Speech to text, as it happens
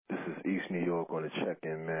East New York on the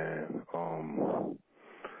check-in, man.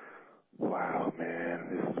 Wow, man,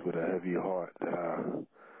 this is with a heavy heart that I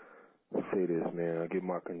say this, man. I give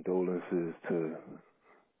my condolences to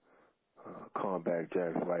Combat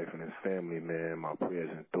Jack's wife and his family, man. My prayers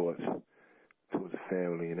and thoughts to his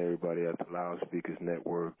family and everybody at the Loudspeakers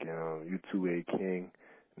Network, and you too, A. King,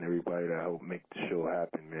 and everybody that helped make the show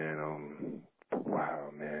happen, man.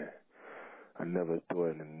 Wow, man. I never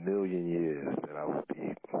thought in a million years that I would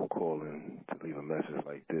be calling to leave a message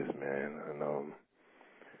like this, man. And,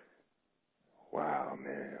 wow,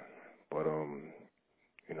 man. But,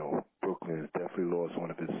 you know, Brooklyn has definitely lost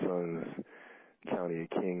one of his sons. County of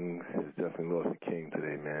Kings has definitely lost a king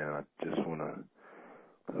today, man. I just want to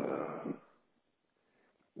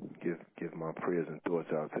give my prayers and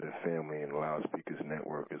thoughts out to the family and the Loudspeakers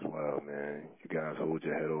Network as well, man. You guys hold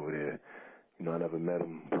your head over there. You know, I never met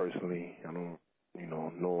him personally. I don't,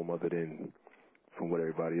 know him other than from what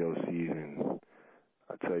everybody else sees. And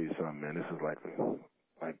I tell you something, man. This is like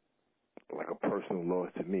a personal loss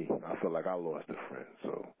to me. I feel like I lost a friend.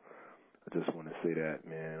 So I just want to say that,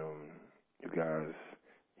 man. You guys,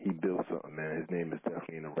 he built something, man. His name is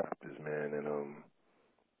definitely in the Raptors, man. And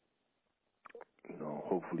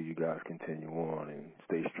hopefully you guys continue on and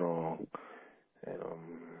stay strong. And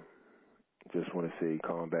just want to say,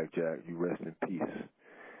 Combat Jack, you rest in peace.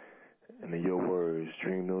 And in your words,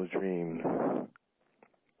 dream those dreams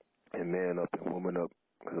and man up and woman up,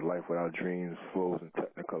 because a life without dreams flows in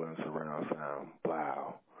technicolor and surround sound.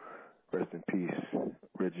 Wow. Rest in peace,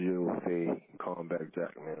 Reggie Faye, Combat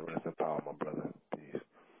Jack, man. Rest in power, my brother. Peace.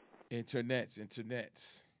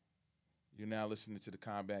 Internets. You're now listening to the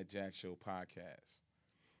Combat Jack Show podcast.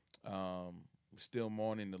 We're still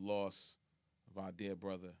mourning the loss of our dear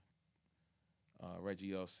brother,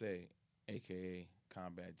 Reggie Faye, a.k.a.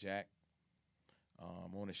 Combat Jack. I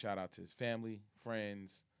want to shout out to his family,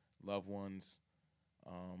 friends, loved ones,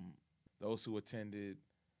 those who attended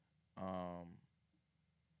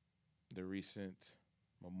the recent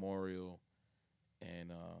memorial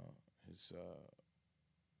and his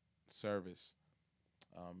service,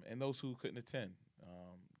 and those who couldn't attend,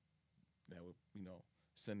 that were,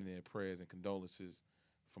 sending their prayers and condolences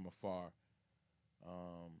from afar.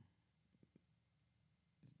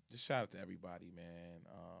 Just shout out to everybody, man.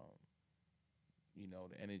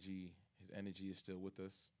 The energy, his energy is still with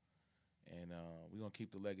us, and we're going to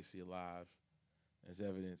keep the legacy alive as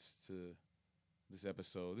evidence to this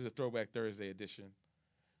episode. This is a Throwback Thursday edition.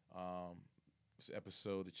 This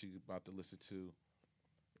episode that you're about to listen to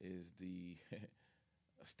is the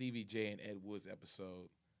Stevie J and Ed Woods episode.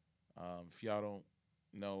 If y'all don't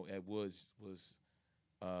know, Ed Woods was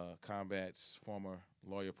Combat's former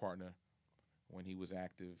lawyer partner when he was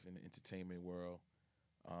active in the entertainment world.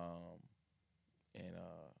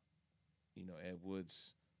 Ed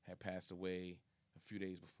Woods had passed away a few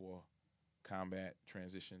days before Combat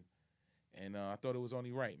transition. And I thought it was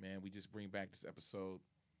only right, man. We just bring back this episode.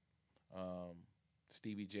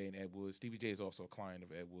 Stevie J and Ed Woods. Stevie J is also a client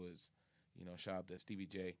of Ed Woods. Shout out to Stevie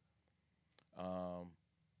J. And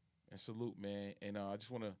salute, man. And I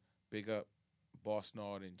just want to big up Boss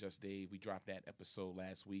Nard and Just Dave. We dropped that episode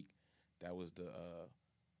last week. That was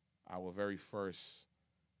our very first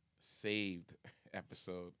saved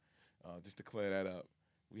episode. Just to clear that up,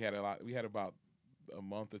 we had about a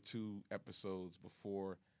month or two episodes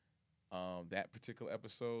before that particular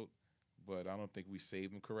episode, but I don't think we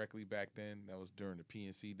saved them correctly back then. That was during the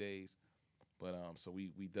PNC days. But so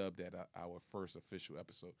we dubbed that our first official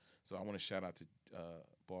episode. So I want to shout out to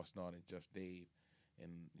Boss Nard and Just Dave,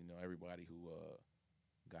 and everybody who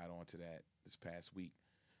got onto that this past week.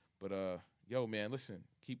 But yo, man, listen,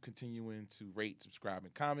 keep continuing to rate, subscribe,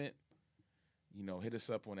 and comment. Hit us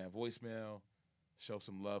up on that voicemail. Show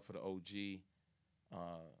some love for the OG.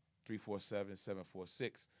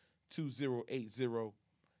 347-746-2080.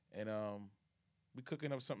 And we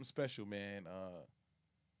cooking up something special, man.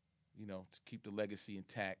 To keep the legacy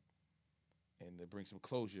intact and to bring some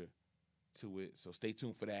closure to it. So stay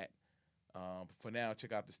tuned for that. But for now,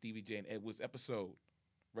 check out the Stevie J and Ed Woods episode.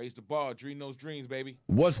 Raise the bar, dream those dreams, baby.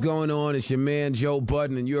 What's going on? It's your man, Joe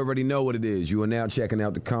Budden, and you already know what it is. You are now checking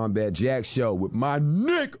out the Combat Jack Show with my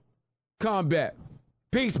nigga, Combat.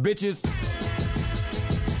 Peace, bitches. Get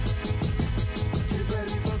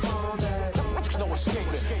ready for combat. No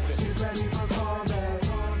escaping. Get ready for combat.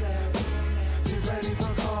 Get ready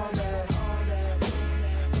for combat.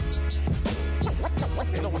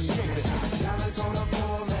 No escaping. Dallas on the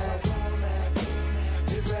format.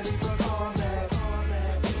 Get ready for combat.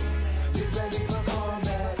 Get ready for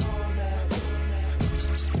combat.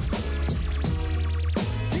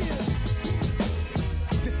 Yeah.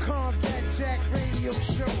 The Combat Jack Radio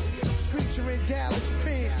Show.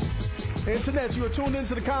 Internet, you are tuned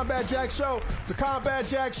into the Combat Jack Show,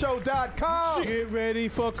 thecombatjackshow.com. Get ready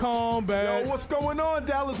for combat. Yo, what's going on,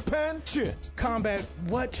 Dallas Penn? Shit. Combat,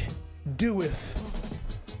 what doeth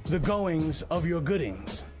the goings of your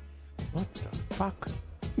goodings? What the fuck?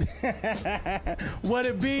 What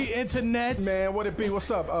it be, Internet? Man, what it be?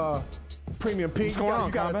 What's up, Premium Pete? What's going on,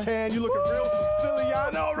 you got Combat? a tan. You looking real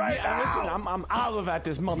Siciliano right now. Listen, I'm Olive at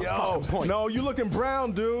this motherfucking point. No, you looking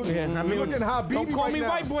brown, dude. Yeah, I mean, you looking Habibi don't call right me now.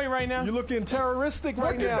 white boy right now. You looking terroristic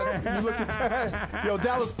right now. You looking, yo,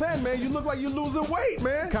 Dallas Penn, man. You look like you're losing weight,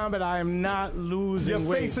 man. Combat, I am not losing Your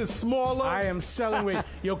weight. face is smaller. I am selling weight.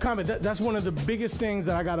 Yo, Combat, that's one of the biggest things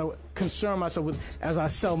that I got to concern myself with as I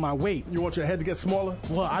sell my weight. You want your head to get smaller?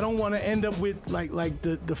 Well, I don't want to end up with like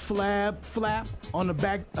the flap on the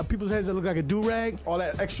back of people's heads that look like a do-rag. All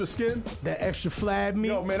that extra skin? That extra flab meat.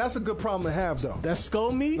 Yo, man, that's a good problem to have, though. That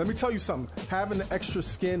skull meat? Let me tell you something. Having the extra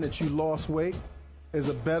skin that you lost weight is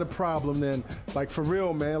a better problem than, like, for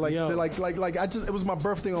real, man. Like, Yo. it was my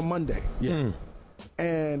birthday on Monday. Yeah.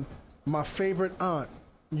 And my favorite aunt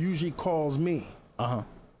usually calls me. Uh-huh.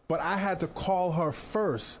 But I had to call her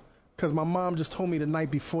first because my mom just told me the night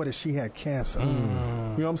before that she had cancer. You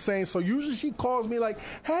know what I'm saying? So usually she calls me like,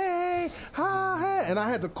 hey, hi, and I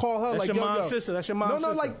had to call her That's like, your yo, mom's sister. That's your mom's sister.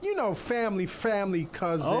 No, like, you know, family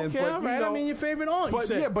cousin. Okay, but, all right. you know, I mean, your favorite aunt. but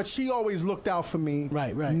yeah, but she always looked out for me.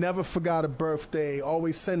 Right. Never forgot a birthday.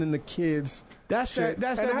 Always sending the kids. That's shit.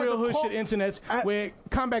 that And I had real to hood call- shit internet where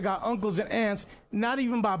Combat got uncles and aunts, not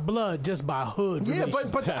even by blood, just by hood. Yeah, relation.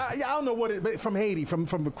 but I don't know what it from Haiti, from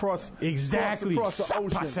across Exactly. across the ocean.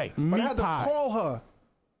 Passe. But I had to Meat pie. call her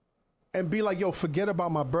and be like, yo, forget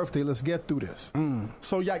about my birthday. Let's get through this.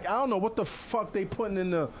 So, like, I don't know what the fuck they putting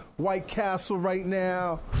in the White Castle right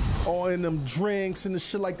now or in them drinks and the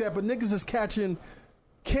shit like that. But niggas is catching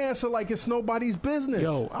cancer like it's nobody's business.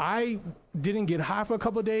 Yo, I didn't get high for a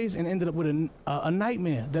couple of days and ended up with a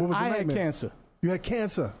nightmare that What was I your had nightmare? cancer. You had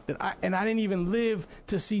cancer. And I didn't even live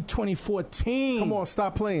to see 2014. Come on,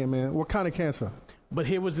 stop playing, man. What kind of cancer? But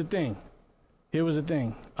here was the thing.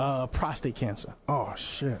 Prostate cancer, Oh,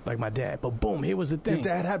 shit. like my dad. But boom, here was the thing. Your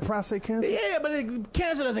dad had prostate cancer? Yeah, but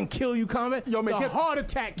cancer doesn't kill you, Combat. Yo, man, the heart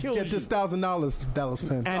attack kills Get you. this $1,000, Dallas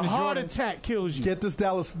Penn. A heart attack kills you. Get this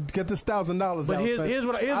 $1,000. But Dallas here's Penn.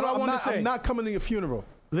 what I wanted to say. I'm not coming to your funeral.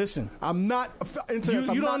 Listen, I'm not. you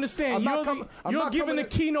don't understand. You're giving the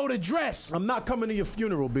keynote address. I'm not coming to your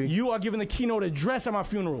funeral, B. You are giving the keynote address at my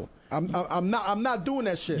funeral. I'm not doing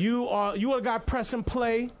that shit. You are the guy pressing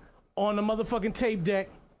play on the motherfucking tape deck,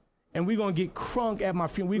 and we're gonna get crunk at my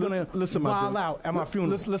funeral. We're gonna wild out at my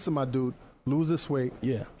funeral. Listen, my dude. Lose this weight.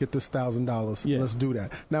 Yeah. Get this $1,000. Yeah. Let's do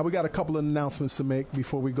that. Now we got a couple of announcements to make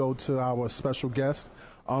before we go to our special guest.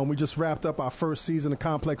 We just wrapped up our first season of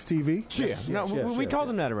Complex TV. Yes, No, yes, we yes, told yes.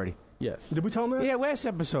 them that already. Yes. Did we tell them that? Yeah, last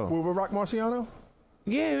episode. With Rock Marciano?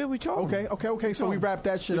 Yeah, we told them. Okay. So we wrapped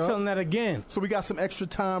that shit We're up. telling that again. So we got some extra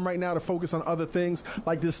time right now to focus on other things,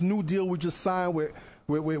 like this new deal we just signed with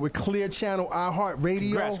Clear Channel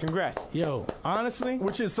iHeartRadio. Congrats. Yo, honestly,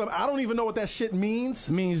 Which is some, I don't even know what that shit means.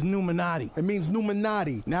 means Numinati. It means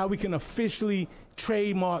Numinati. Now we can officially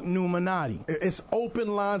trademark Numinati. It's open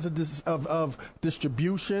lines of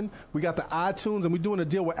distribution. We got the iTunes, and we're doing a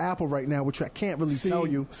deal with Apple right now, which I can't really tell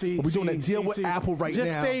you. But we're doing a deal with Apple right now.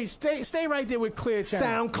 Just stay right there with Clear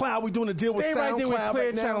Channel. SoundCloud, we're doing a deal with Stay right there with SoundCloud Clear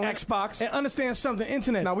right now. Channel. Xbox. And understand something,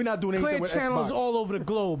 internet. No, we're not doing anything Clear with Channel is Xbox. all over the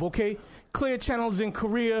globe, okay? Clear Channel is in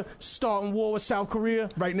Korea, starting war with South Korea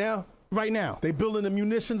Right now, right now. they building the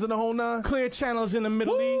munitions and the whole nine. Clear Channel is in the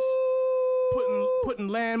Middle East, putting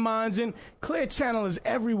landmines in. Clear Channel is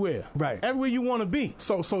everywhere. Right. Everywhere you want to be.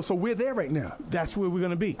 So we're there right now. That's where we're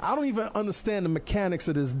going to be. I don't even understand the mechanics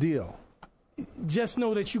of this deal. Just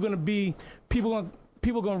know that you're going to be, people going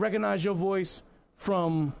to recognize your voice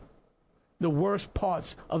from the worst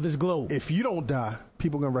parts of this globe. If you don't die,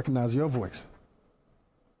 people gonna recognize your voice.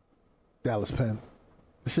 Dallas Penn.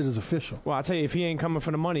 This shit is official. Well, I'll tell you, if he ain't coming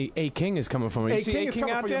for the money, A King is coming for me. A King is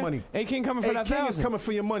coming out for there? your money. A King coming for that A King is $1,000. coming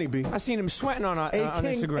for your money, B. I seen him sweating on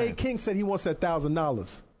Instagram. A King said he wants that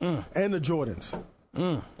 $1,000 and the Jordans.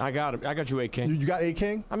 I got it. I got you, A King. You got A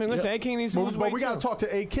King? I mean, listen, A King needs to lose But weight we got to too. talk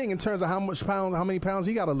to A King in terms of how many pounds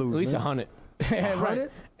he got to lose. At least man. 100. Right.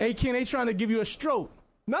 100? Hey, Ken, they trying to give you a stroke.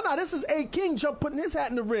 No, this is A King putting his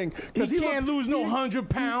hat in the ring. He can't lose no 100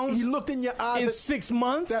 pounds. He looked in your eyes in 6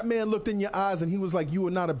 months. That man looked in your eyes and he was like, "You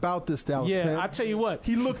were not about this, Dallas." Yeah, Penn." I tell you what.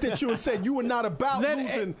 He looked at you and said, "You were not about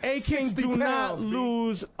losing A King 60 do pounds." not B.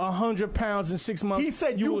 lose 100 pounds in 6 months. He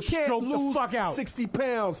said you will can't stroke lose the fuck out. 60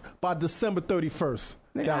 pounds by December 31st.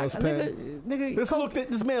 Dallas Penn. Nigga,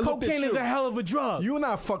 This man looked at cocaine you. is a hell of a drug. You're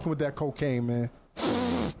not fucking with that cocaine, man.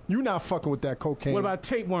 You not fucking with that cocaine. What about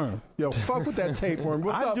tapeworm? Yo, fuck with that tapeworm.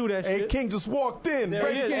 What's I up? do that Hey, shit. King just walked in.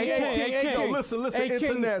 Hey, King. Yo, listen, Hey,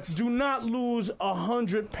 King, internets. do not lose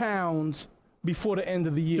 100 pounds before the end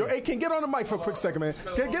of the year. Yo, hey, King, get on the mic for a quick second, man.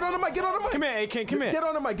 Get on the mic. Come here, A-King, come here. Get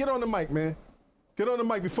on the mic. Get on the mic, man. Get on the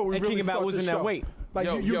mic before we Hey, really King, about start losing the that show. weight. Like,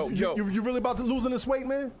 Yo, you really about to losing this weight,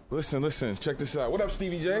 man? Listen. Check this out. What up,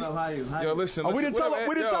 Stevie J? How you? Yo, listen. We didn't tell the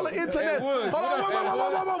internet. Hold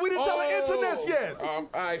on. We didn't tell the internet yet. All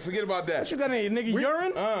right, forget about that. What you got in here, nigga?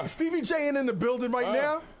 Urine? Stevie J ain't in the building right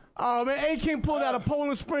now. Oh, man, A-King pulled out a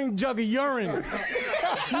Poland Spring jug of urine.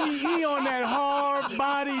 he on that hard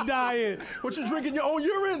body diet. What, you drinking your own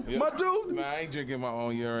urine, my dude? Nah, I ain't drinking my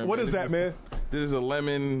own urine. What man. is that, man? This is a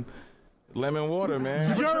lemon water,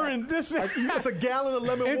 man. Urine. This is It's a gallon of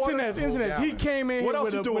lemon water. Internet. He came in What here else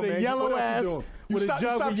with you a, doing, with a man? yellow What else ass, you doing? with a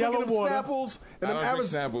jug of yellow drinking water. them Snapples and I them don't drink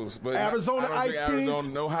samples, but Arizona I don't iced drink teas.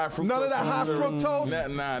 Arizona, no high fructose. None of that high corn syrup.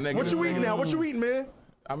 fructose. Nah, nigga. What you eating now? What you eating, man?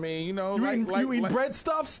 I mean, you know, You eat bread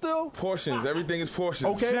stuff still? portions. Everything is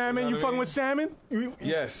portions. Okay. Salmon, you what I fucking mean? with salmon?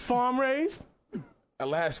 Yes. Farm raised?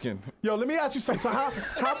 Alaskan. Yo, let me ask you something. So how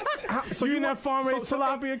so You eating want- that farm-raised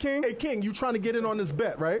tilapia, King? Hey, King, you trying to get in on this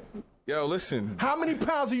bet, right? Yo, listen. How many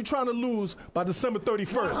pounds are you trying to lose by December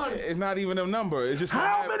 31st? It's not even a number. It's just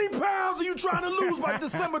How many pounds are you trying to lose by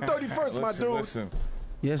December 31st, my dude? Listen.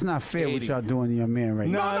 Yeah, it's not fair what y'all doing to your man right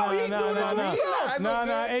now. No, he doing it to himself.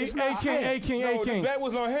 A-King. No, the bet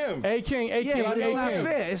was on him. A-King. Yeah, but it's not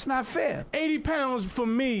fair. It's not fair. 80 pounds for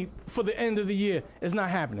me for the end of the year is not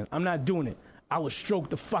happening. I'm not doing it. I would stroke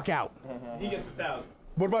the fuck out. He gets 1,000.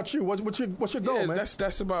 What about you? What's your goal, Yeah, man?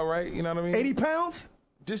 that's about right. You know what I mean? 80 pounds?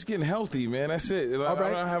 Just getting healthy, man. That's it. All right.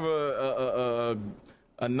 I don't have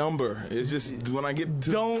a number. It's just when I get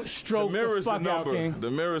to Don't stroke the mirror the is the fuck out, number. King.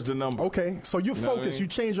 The mirror is the number. Okay, so you know what I focus. mean? You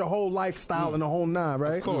change your whole lifestyle and the whole nine,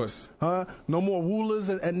 right? Of course. Huh? No more woolers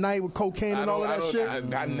at night with cocaine and all of that shit?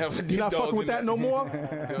 I never did. You not fucking with that no more?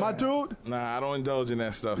 My dude? Nah, I don't indulge in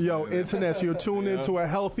that stuff. Yo, man. internet, you're tuned into a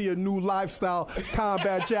healthier new lifestyle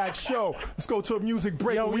Combat Jack show. Let's go to a music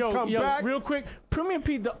break. When we come back. Real quick, Premier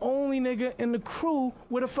Pete, the only nigga in the crew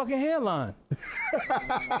with a fucking hairline.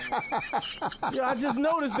 Yo, I just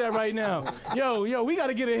noticed that right now. Yo, we got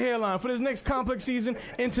to get a hairline for this next complex season.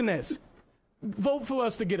 Internets, vote for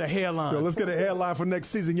us to get a hairline. Yo, let's get a hairline for next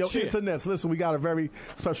season. Yo, Shit. internets, listen, we got a very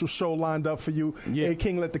special show lined up for you. Yeah. Hey,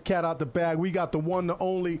 King, let the cat out the bag. We got the one, the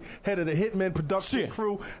only head of the Hitman production Shit.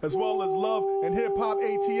 crew, as well as Love and Hip Hop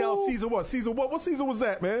ATL. Season what? What season was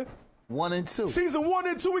that, man? 1 and 2. Season 1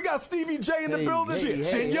 and 2, we got Stevie J in the building.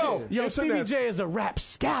 And yo, Stevie J is a rap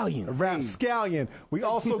scallion. Scallion. We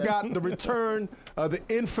also got the return of the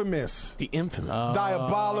infamous,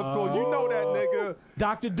 diabolical. You know that nigga.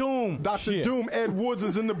 Dr. Doom. Dr. Doom. Ed Woods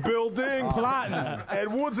is in the building. Plotting.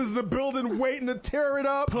 Ed Woods is in the building waiting to tear it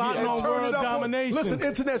up. Plotting on turn world it up. domination. Listen,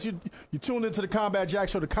 internet, you tuned into the Combat Jack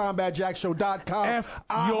Show, the CombatJackShow.com. F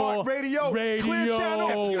iHeart Radio. Clear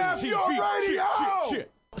channel. F your radio.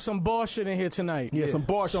 Some boss shit in here tonight. Yeah, some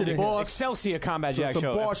boss shit in here. Excelsior Combat Jack Some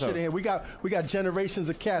Show. boss shit in here. We got generations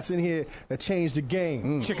of cats in here that changed the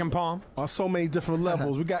game Chicken palm. on so many different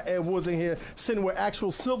levels. We got Ed Woods in here sitting with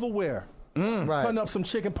actual silverware, Right. putting up some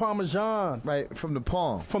chicken parmesan Right, from the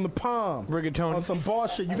palm. from the palm. Rigatoni. On some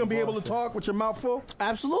boss shit. You gonna be able to talk with your mouth full?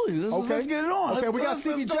 Absolutely. Let's get it on. Okay, we got Let's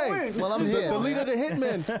Stevie go J. in. Well, I'm the, here. the leader of the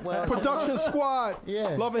Hitmen, Well, production squad,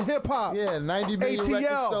 Yeah. Love and Hip Hop. Yeah, 90 million records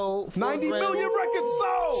ATL, sold. 90 million records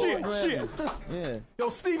sold. Shit. Yeah. Yo,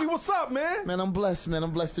 Stevie, what's up, man? Man, I'm blessed, man.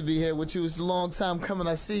 I'm blessed to be here with you. It's a long time coming.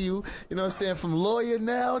 I see you, you know what I'm saying, from lawyer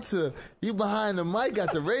now to you behind the mic,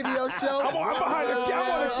 got the radio show. I'm behind the camera.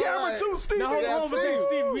 I'm on the camera too, Stevie. Now, hold on, see.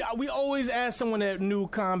 Steve. We always ask someone that knew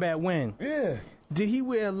Combat when. Yeah. Did he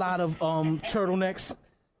wear a lot of turtlenecks?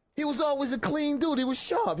 He was always a clean dude. He was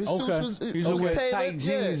sharp. His Okay. suits was He used to wear tailored. tight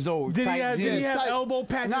jeans, though. Did tight he have, jeans. did he have tight. elbow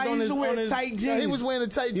patches Nah, he on used his to wear on his tight jeans. Yeah, he was wearing the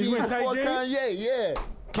tight jeans wearing tight before jeans? Kanye. Yeah.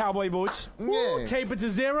 Cowboy boots. Yeah. tape it to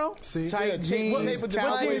zero? See, tight jeans.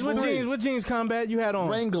 What jeans combat you had on?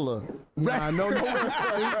 Wrangler. Nah, no.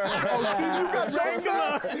 Oh, Steve, you got jokes.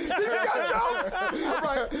 Steve, you got jokes. All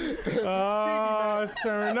right. Oh, it's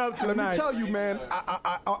turning up Let tonight. me tell you, man.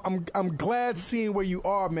 I'm glad seeing where you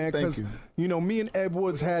are, man. Thank Because you. know, me and Ed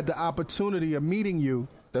Woods had the opportunity of meeting you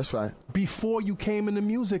That's right. before you came in the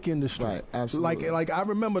music industry. Right, absolutely. Like I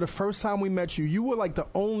remember the first time we met you. You were like the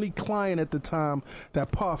only client at the time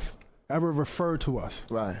that Puff ever referred to us.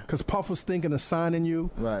 Right. Because Puff was thinking of signing you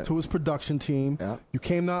Right. to his production team. Yeah. You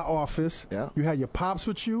came to our office. Yeah. You had your pops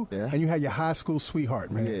with you. Yeah. And you had your high school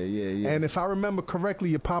sweetheart, man. Yeah. And if I remember correctly,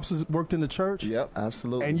 your pops worked in the church. Yep,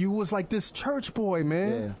 absolutely. And you was like this church boy,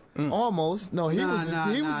 man. Yeah. Almost. No, he was the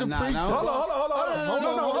preacher. Hold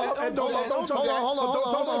on. Ed, don't jump yet.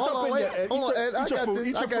 Don't jump in yet, Ed. Hold on, Ed. I Eat your got food. this.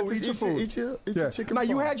 Eat your food. Eat your food. Eat your chicken. Now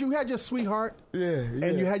you farm. had your sweetheart. Yeah.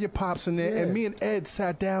 And you had your pops in there, Yeah. and me and Ed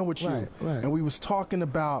sat down with you, Right. and we was talking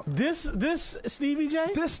about This Stevie J?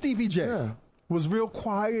 this Stevie J. Yeah. Was real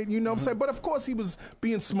quiet, you know what I'm saying? But of course he was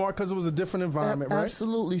being smart because it was a different environment, right?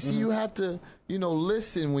 Absolutely. See, you have to,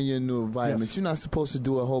 listen when you're in new environments. Yes. You're not supposed to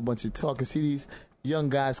do a whole bunch of talking. See, these young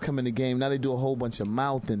guys come in the game, now they do a whole bunch of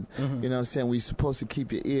mouthing. You know what I'm saying? We're supposed to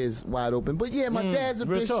keep your ears wide open. But yeah, my dad's a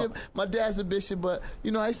real bishop. talk. My dad's a bishop, but,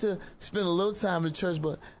 I used to spend a little time in the church,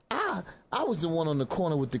 but I was the one on the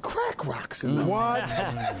corner with the crack rocks. And What?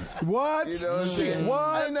 What? You know what I'm saying?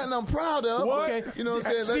 What? Ain't nothing I'm proud of. Okay. You know what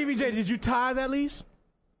I'm saying? Stevie J, did you tithe at least?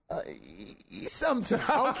 Sometimes.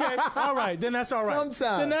 Okay, all right, then that's all right.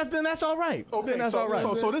 Sometimes. Then that's all right. Okay, then that's so, all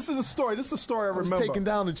right. So this is a story. This is a story I I was remember. taking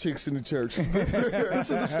down the chicks in the church. This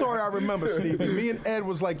is the story I remember, Stevie. Me and Ed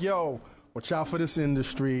was like, yo, watch out for this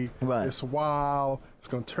industry. Right. It's wild. It's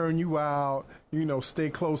going to turn you out. Stay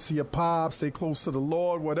close to your pops. Stay close to the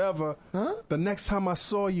Lord, whatever. Huh? The next time I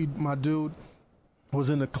saw you, my dude, was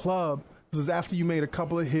in the club. This was after you made a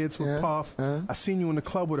couple of hits with Puff. I seen you in the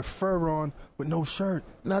club with a fur on, with no shirt.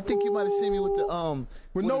 And I think you might have seen me with the I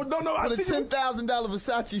With a $10,000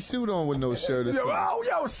 Versace suit on with no shirt or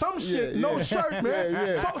something. Some shit, Yeah, no yeah. shirt, man.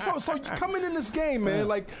 Yeah. So you coming in this game, man,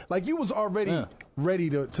 like you was already ready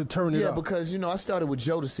to turn it Yeah, up. because, I started with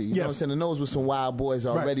Jodeci. You know what I'm Yes. saying? The Nose with some wild boys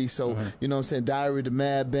already. So, you know what I'm saying? Diary of the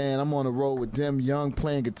Mad Band. I'm on the road with them, young,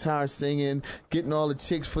 playing guitar, singing, getting all the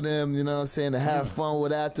chicks for them, you know what I'm saying, to have fun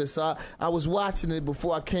with after. So I was watching it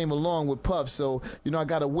before I came along with Puff. So, I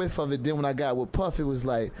got a whiff of it. Then when I got with Puff, it was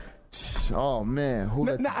like, oh, man.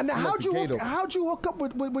 Now, how'd you hook up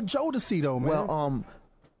with Jodeci, though, man? Well,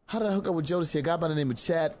 how did I hook up with Jodeci? A guy by the name of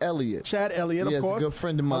Chad Elliott. Chad Elliott, Yes, of course. a good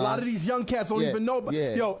friend of mine. A lot of these young cats don't even know. But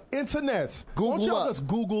yo, internets. Google Why don't y'all up. just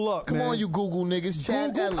Google up, Come man. on, you Google niggas. Chad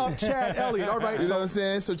Google Elliott. up Chad Elliott. All right. You know what I'm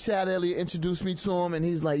saying? So Chad Elliott introduced me to him, and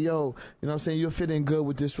he's like, yo, you know what I'm saying? You'll fit in good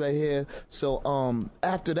with this right here. So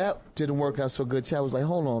after that didn't work out so good, Chad was like,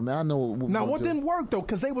 hold on, man. I know what we're Now, gonna what do. didn't work, though?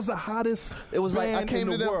 Because they was the hottest It was like I band came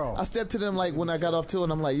in to the them. world. I stepped to them like when I got off tour,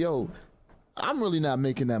 and I'm like, yo, I'm really not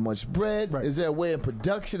making that much bread. Right. Is there a way in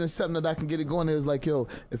production or something that I can get it going? It was like, yo,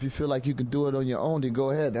 if you feel like you can do it on your own, then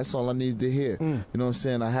go ahead. That's all I needed to hear. You know what I'm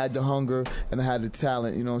saying? I had the hunger and I had the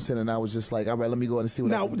talent, you know what I'm saying? And I was just like, all right, let me go ahead and see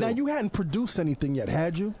what I can do. Now, you hadn't produced anything yet,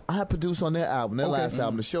 had you? I had produced on their album, their last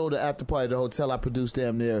album, the show, the after party, the hotel. I produced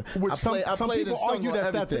damn near. Which I played some and people sung argue on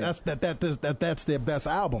everything. that's their best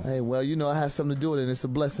album. Hey, well, I had something to do with it, and it's a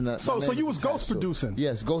blessing. That So my name you is was attached ghost to it. producing?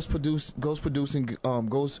 Yes, ghost producing,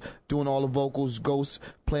 ghost doing all the vocals, ghost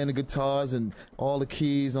playing the guitars and all the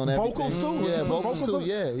keys on everything. Vocals too? Was Yeah, it vocals too. too?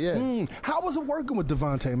 Yeah. How was it working with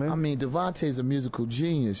Devanté, man? I mean, Devanté's a musical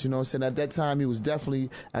genius. You know what I'm saying? At that time, he was definitely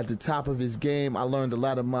at the top of his game. I learned a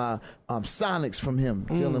lot of my sonics from him,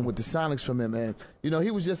 dealing with the sonics from him. And, he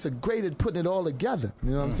was just great at putting it all together.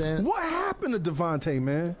 You know what I'm saying? What happened to Devanté,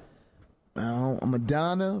 man?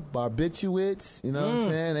 Madonna, barbiturates, you know what I'm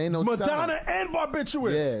saying? Ain't no Madonna time. and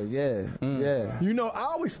barbiturates. Yeah. I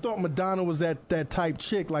always thought Madonna was that type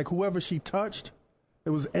chick, like whoever she touched, it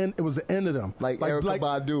was the end of them. Like Erykah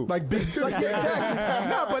Badu. Like big, yeah, exactly.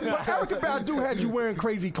 No, but Erykah Badu had you wearing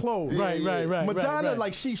crazy clothes. Right. Madonna, right.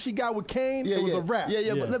 like she got with Kane, it was a rap.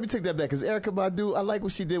 Yeah, but let me take that back, because Erykah Badu, I like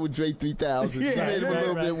what she did with Dre 3000. Yeah, She made him a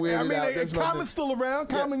little bit weird. I mean, Common's still around.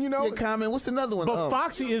 Common, Yeah, Common. What's another one? But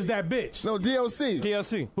Foxy is that bitch. No, DLC.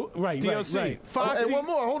 DLC. Right. Foxy. And one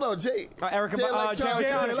more. Hold on, Jay. Erykah Jay like Charlie.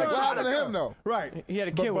 Jay What Charlie. happened to him, though? Right. He had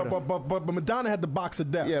a kid with her. But Madonna had the box of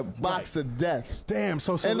death. Yeah, box of death. Damn.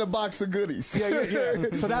 So And the box of goodies. Yeah.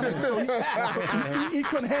 So he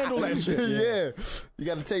couldn't handle that shit. Yeah. You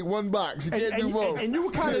got to take one box. You can't do both. And you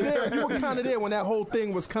were kind of there. You were kind of there when that whole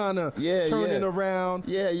thing was kind of turning around.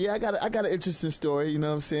 Yeah. I got an interesting story. You know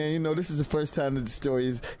what I'm saying? This is the first time that the story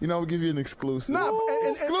is. I'll give you an exclusive.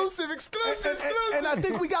 Exclusive. And I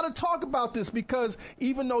think we got to talk about this, because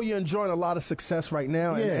even though you're enjoying a lot of success right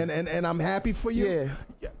now, and I'm happy for you. Yeah.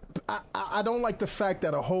 I don't like the fact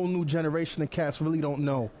that a whole new generation of cats really don't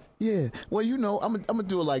know. Yeah. Well, I'm gonna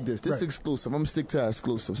do it like this. This is exclusive. I'm gonna stick to our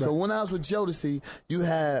exclusive. So when I was with Jodeci, you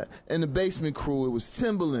had in the Basement Crew, it was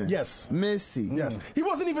Timbaland. Yes. Missy. Yes. He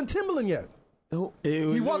wasn't even Timbaland yet.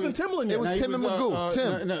 He wasn't Timbaland yet. It was Tim and Magoo.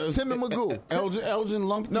 Tim and Magoo. Elgin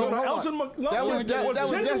Lump. No, Elgin Lump.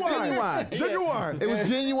 That's Genuine. Genuine. It was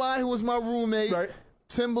Genuine, who was my roommate. Right.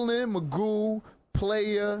 Timbaland, Magoo,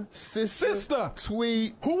 Player, Sister,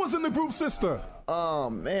 Tweet. Who was in the group Sister? Oh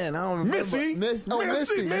man, I don't remember. Missy. Missy.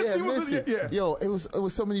 Missy was Yo, it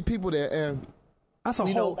was so many people there, and That's a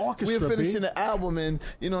you whole know, orchestra, we were finishing B. the album, and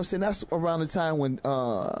you know what I'm saying, that's around the time when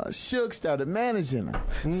Suge started managing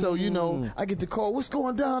him. So, you know, I get the call, what's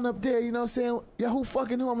going down up there? You know what I'm saying? Yeah, who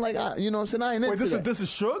fucking who? I'm like, you know what I'm saying? I ain't into that. This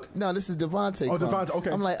is Suge? No, this is Devanté. Oh, Devanté,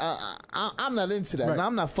 okay. I'm like, I'm not into that. Right. And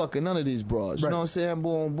I'm not fucking none of these broads. You know what I'm saying?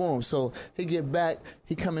 Boom, boom. So he get back,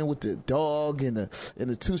 he come in with the dog and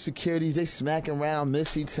the two securities. They smacking around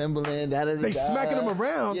Missy, Timberland, They smacking him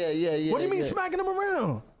around? Yeah. What do you mean smacking him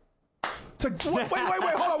around? Wait, hold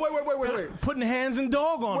on, wait. Putting hands and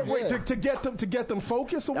dog on. To get them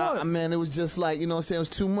focused or what? Man, it was just like, you know what I'm saying, it was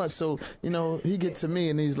too much. So, you know, he get to me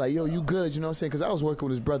and he's like, yo, you good, you know what I'm saying? Because I was working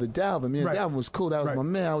with his brother Dalvin. Me and Dalvin was cool. That was my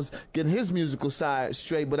man. I was getting his musical side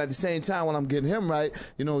straight, but at the same time, when I'm getting him right,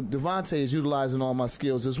 you know, Devanté is utilizing all my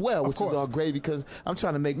skills as well, which is all great because I'm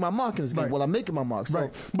trying to make my mark in this game. Well, I'm making my mark. So.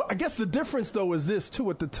 But I guess the difference, though, is this, too.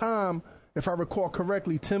 At the time, if I recall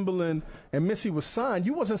correctly, Timberland and Missy was signed.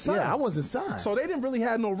 You wasn't signed. Yeah, I wasn't signed. So they didn't really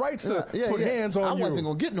have no rights to put hands on you. I wasn't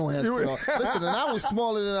going to get no hands put on. Listen, and I was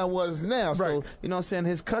smaller than I was now. So, you know what I'm saying,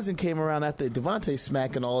 his cousin came around after Devanté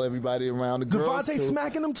smacking everybody around. The girls Devanté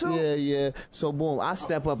smacking him too? Yeah. So, boom, I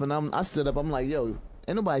step up and I stood up. I'm like, yo,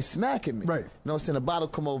 ain't nobody smacking me. Right. You know what I'm saying? A bottle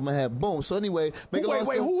come over my head. Boom. So anyway, wait,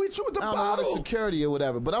 who hit you with the bottle? I'm out of security or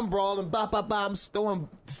whatever. But I'm brawling, I'm throwing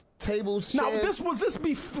tables, chairs.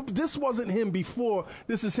 Now, this wasn't him before.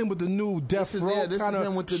 This is him with the new death row kind of. This is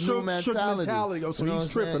him with the new mentality. Oh, so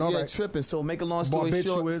he's tripping. All right. Tripping. So make a long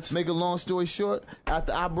story short,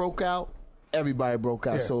 after I broke out, everybody broke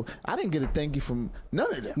out. Yeah. So I didn't get a thank you from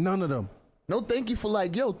none of them. None of them. No thank you for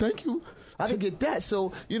like, yo, thank you. I didn't get that.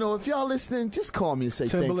 So, you know, if y'all listening, just call me and say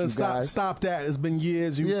Timberland, thank you, guys. Stop that. It's been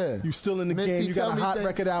years. You still in the game. You got a hot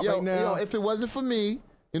record out right now. Yo, if it wasn't for me,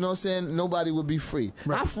 you know what I'm saying, nobody would be free.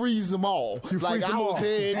 Right. I freeze them all. You freeze them all. I was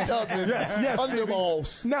head tucking yes,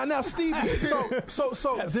 underballs. Now, Stevie,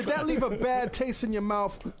 so did that leave a bad taste in your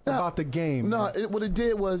mouth about the game? No, what it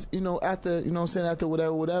did was, you know, after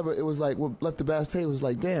whatever, it was like, what left the bad taste was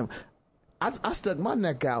like, damn, I stuck my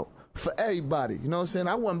neck out for everybody. You know what I'm saying?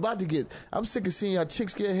 I wasn't about to I'm sick of seeing y'all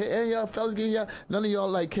chicks get hit and y'all fellas get hit. None of y'all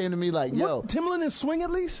like came to me like, yo. What, Timberland and Swing at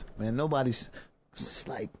least? Man, nobody's just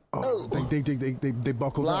like, they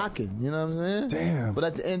buckled blocking, up. You know what I'm saying? Damn. But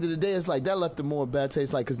at the end of the day, it's like that left a more bad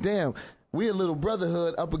taste. Like, cause damn, we a little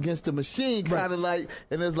brotherhood up against the machine, kind of like,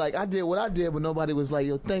 and it's like I did what I did, but nobody was like,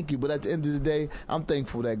 yo, thank you. But at the end of the day, I'm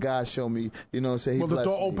thankful that God showed me, you know what I'm saying? Well, the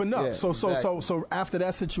door opened up. Yeah, so after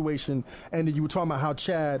that situation, and then you were talking about how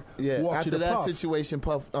Chad walked you to Puff. After that situation,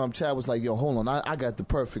 Chad was like, yo, hold on, I got the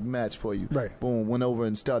perfect match for you. Right. Boom, went over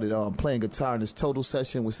and started playing guitar in this total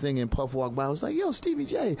session, was singing. Puff walked by, I was like, yo, Stevie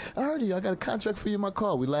J, I heard you, I got a contract for you in my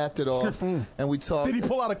car. We laughed it off, and we talked. Did he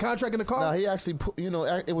pull out a contract in the car? No, he actually,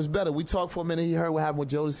 it was better. We talked for a minute, he heard what happened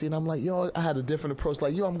with Jodeci, and I'm like, yo, I had a different approach.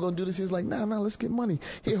 Like, yo, I'm going to do this. He was like, nah, let's get money.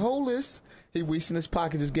 He hold this. He reached in his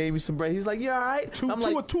pocket, just gave me some bread. He's like, you all right? Two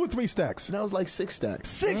or three stacks? That was like 6 stacks.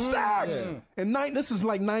 6 stacks? Yeah. And this is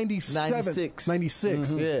like 97. 96.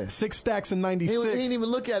 96. Yeah. 6 stacks in 96. He didn't even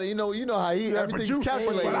look at it. You know how everything's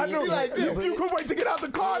calculated. But I know. You could wait to get out the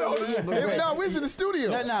car, though. No, we was in the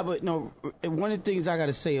studio. But one of the things I got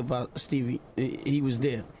to say about Stevie, he was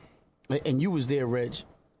there. And you was there, Reg.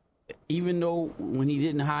 Even though when he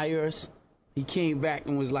didn't hire us, he came back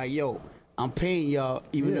and was like, yo, I'm paying y'all,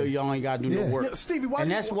 even though y'all ain't got to do no work. Yeah, Stevie, why?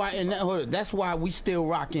 And that's why we still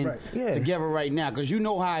rocking together right now, because you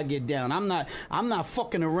know how I get down. I'm not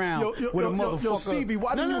fucking around with a motherfucker. Yo, Stevie,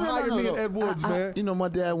 why didn't you hire me and Ed Woods, man? You know, my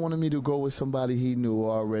dad wanted me to go with somebody he knew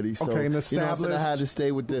already. So, and established. You know what I'm saying? I had to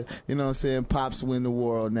stay with the, you know what I'm saying, Pops win the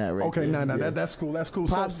war on that, right? Okay, that's cool. That's cool.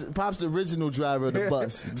 Pops the original driver of the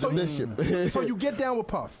bus, the Bishop. So you get down with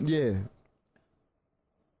Puff? Yeah.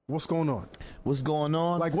 What's going on?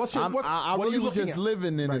 Like, I really was just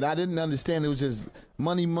living in it. I didn't understand. It was just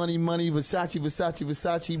money, Versace,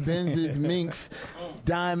 Benzes, minks,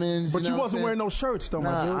 diamonds. But you wasn't wearing no shirts, though,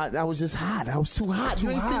 my dude. I was just hot. I was too hot. You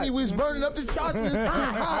ain't see me. We was burning up the charts. We was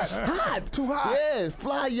hot. Too hot. Yeah,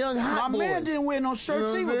 fly young hot My boys. man didn't wear no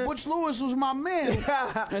shirts either. Butch Lewis was my man.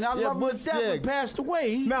 And I love him to death, but passed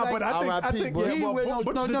away. But I think Butch didn't wear no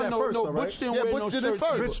shirts. Butch did it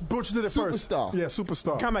first. Butch did it first. Superstar. Yeah,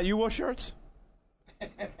 superstar. Come on, you wore shirts?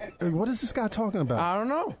 What is this guy talking about? I don't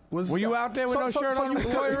know. Were you out there with no shirt on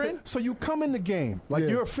loitering? So you come in the game. Like,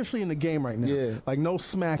 you're officially in the game right now. Yeah. Like, no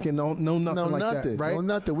smacking, no nothing like that, right? No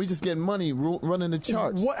nothing. We just getting money running the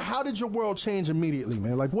charts. How did your world change immediately,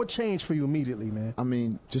 man? Like, what changed for you immediately, man? I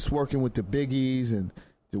mean, just working with the Biggies and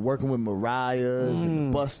working with Mariahs and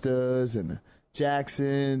the Busters and the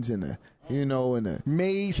Jacksons and the you know, and the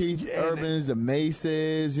Mace, Keith Urbans, the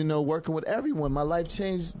Maces, you know, working with everyone. My life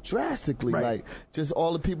changed drastically. Right. Like, just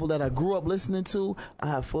all the people that I grew up listening to, I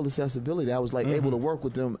have full accessibility. I was like able to work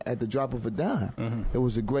with them at the drop of a dime. It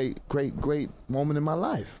was a great, great, great moment in my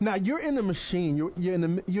life. Now you're in the machine. You're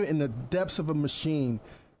in the depths of a machine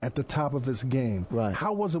at the top of his game. Right.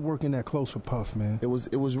 How was it working that close with Puff, man? It was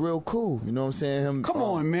real cool. You know what I'm saying? Come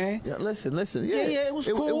on, man. Yeah, listen. Yeah, it was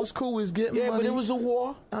cool. It was cool. We was getting money. But it was a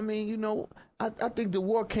war. I mean, you know, I think the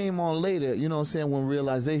war came on later, you know what I'm saying, when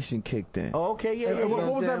realization kicked in. Oh, okay, yeah. And what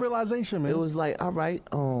was that realization, man? It was like, all right,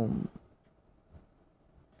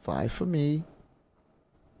 5 for me.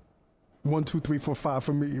 1, 2, 3, 4, 5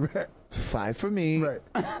 for me, right? 5 for me. Right.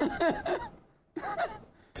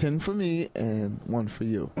 10 for me and 1 for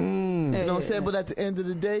you. You know what I'm saying? But at the end of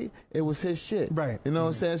the day, it was his shit. Right. You know what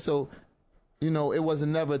I'm saying? So, you know, it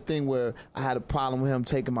wasn't never a thing where I had a problem with him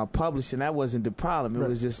taking my publishing. That wasn't the problem. It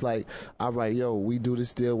was just like, all right, yo, we do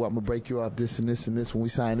this deal. Well, I'm going to break you off this and this and this. When we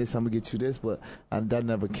sign this, I'm going to get you this. But that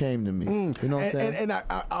never came to me. You know what I'm saying? And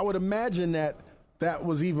I would imagine that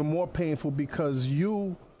was even more painful because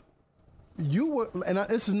you were, and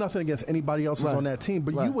this is nothing against anybody else who's on that team,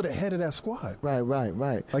 but you were the head of that squad. Right.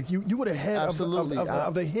 Like you were the head of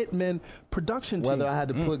the Hitmen production team. Whether I had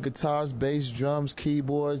to put guitars, bass, drums,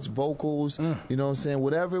 keyboards, vocals, you know what I'm saying,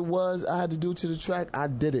 whatever it was I had to do to the track, I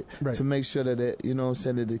did it to make sure that it, you know what I'm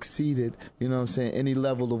saying, it exceeded, you know what I'm saying, any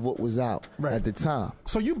level of what was out at the time.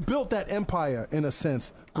 So you built that empire in a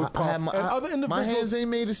sense. My hands ain't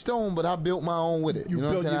made of stone, but I built my own with it. You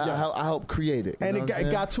know what I'm saying? I helped create it. And it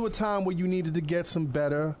got to a time where you needed to get some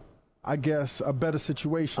better, I guess, a better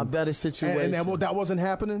situation. A better situation. And that wasn't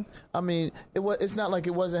happening? I mean, it's not like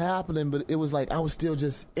it wasn't happening, but it was like I was still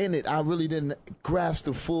just in it. I really didn't grasp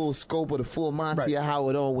the full scope or the full Monty of how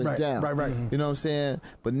it all went down. Right. You know what I'm saying?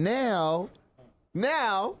 But now.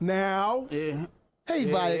 Yeah. Hey,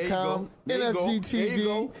 Viacom, NFG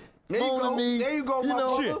TV. There you go, my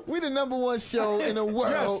brother. We the #1 show in the world.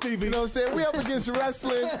 Yes, Stevie. You know what I'm saying? We up against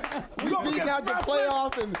wrestling. We beating out the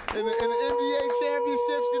playoff and the NBA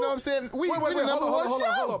championships. You know what I'm saying? We the #1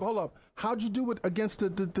 show. Hold up. How'd you do it against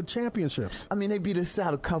the championships? I mean, they beat us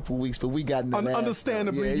out a couple weeks, but we got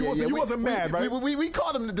understandably. You wasn't mad, right? We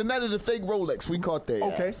caught them the night of the fake Rolex. We caught that.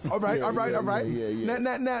 Okay. All right.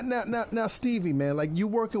 Yeah. Now, Stevie, man, like you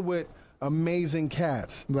working with amazing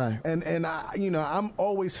cats, right? And I'm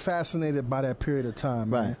always fascinated by that period of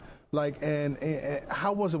time, right? Man. Like, and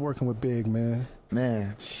how was it working with Big, man?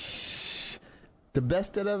 Man, the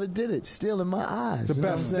best that ever did it, still in my eyes. The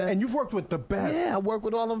best, and you've worked with the best. Yeah, I work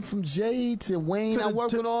with all of them from Jay to Wayne. I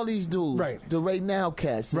work with all these dudes, right? The right now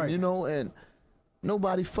cats, right? You know, and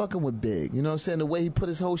nobody fucking with Big. You know what I'm saying? The way he put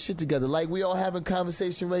his whole shit together. Like we all having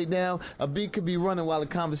conversation right now. A beat could be running while the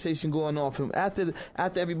conversation going off. And after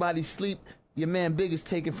everybody sleep, your man Big is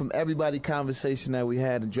taking from everybody conversation that we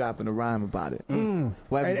had and dropping a rhyme about it. And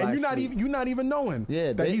you're not even knowing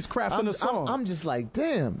that he's crafting a song. I'm just like,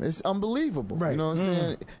 damn, it's unbelievable. Right. You know what I'm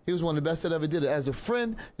saying? He was one of the best that ever did it. As a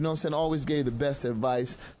friend, you know what I'm saying, always gave the best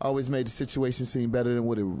advice, always made the situation seem better than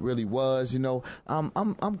what it really was. You know,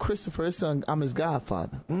 I'm Christopher, his son, I'm his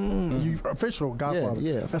godfather. You official godfather.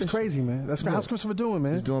 Yeah. That's crazy, man. That's crazy. How's Christopher doing,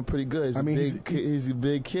 man? He's doing pretty good. He's a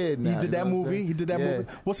big kid now. He did that movie.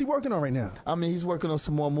 What's he working on right now? I mean, he's working on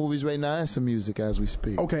some more movies right now and some music as we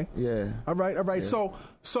speak. Okay. Yeah. All right. Yeah.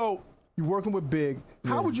 So you're working with Big.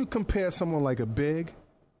 How would you compare someone like a Big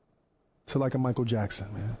to like a Michael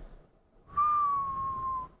Jackson, man?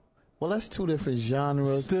 Well, that's two different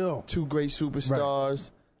genres. Still. Two great superstars.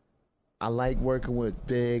 Right. I like working with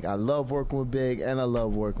Big. I love working with Big, and I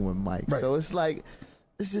love working with Mike. Right. So it's like,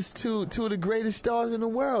 it's just two of the greatest stars in the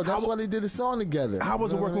world. That's why they did a song together. How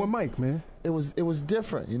was it working with Mike, man? It was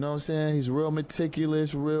different. You know what I'm saying? He's real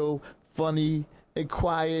meticulous, real funny and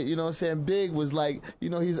quiet. You know what I'm saying? Big was like, you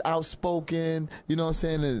know, he's outspoken. You know what I'm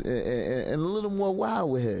saying? And a little more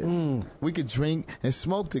wild with his. We could drink and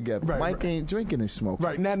smoke together. Right, Mike ain't drinking and smoking.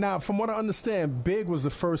 Right. Now, from what I understand, Big was the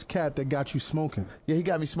first cat that got you smoking. Yeah, he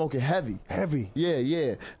got me smoking heavy. Heavy.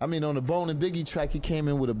 Yeah. I mean, on the Bone and Biggie track, he came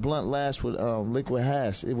in with a blunt lash with liquid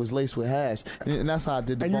hash. It was laced with hash, and that's how I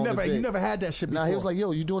did the Bone and Big. You never had that shit before. Nah, he was like,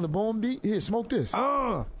 "Yo, you doing the Bone beat? Here, smoke this."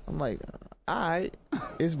 I'm like, all right,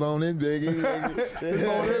 it's Bone and Biggie. It's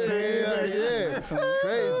Bone and Biggie. Yeah,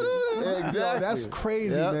 crazy. Yeah, exactly. Yo, that's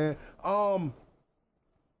crazy, man.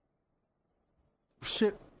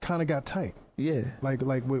 Shit kind of got tight. Yeah. Like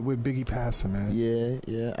with Biggie passing, man.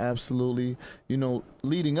 Yeah, absolutely. You know,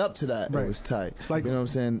 leading up to that, it was tight. Like, you know what I'm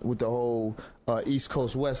saying, with the whole East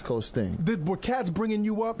Coast, West Coast thing. Were cats bringing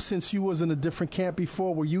you up since you was in a different camp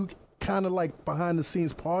before? Were you kind of like behind the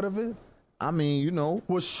scenes part of it? I mean, you know.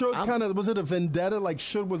 Was Suge kind of, was it a vendetta? Like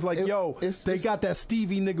Suge was like, they got that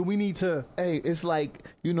Stevie nigga, we need to. Hey, it's like,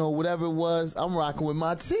 you know, whatever it was, I'm rocking with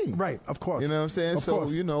my team. Right, of course. You know what I'm saying? Of so,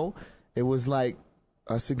 course. you know, it was like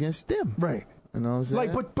us against them. Right. You know what I'm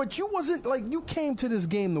saying? Like, but you wasn't, like, you came to this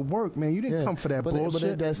game to work, man. You didn't come for that bullshit.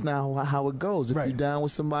 But that's not how it goes. If you're down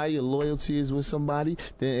with somebody, your loyalty is with somebody,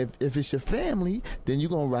 then if it's your family, then you're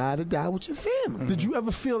going to ride or die with your family. Did you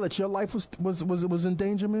ever feel that your life was in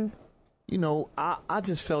danger, man? You know, I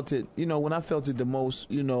just felt it, you know, when I felt it the most,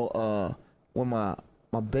 you know, when my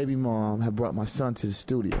baby mom had brought my son to the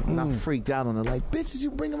studio. And I freaked out on her, like, bitches,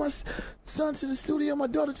 you bringing my son to the studio, my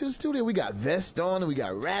daughter to the studio. We got vests on and we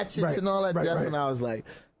got ratchets and all that. That's when I was like,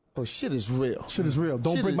 oh, shit is real. Shit is real.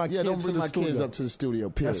 Don't bring my kids don't bring to the my studio. kids up to the studio,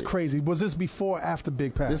 period. That's crazy. Was this before or after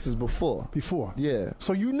Big Pass? This is before. Before? Yeah.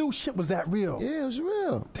 So you knew shit was that real? Yeah, it was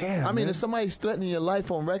real. Damn, I mean, man. if somebody's threatening your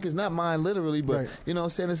life on records, not mine literally, but, you know what I'm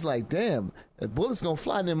saying, it's like, damn, if bullets gonna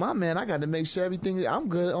fly, then my man, I got to make sure everything, I'm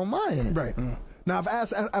good on my end. Right. Now,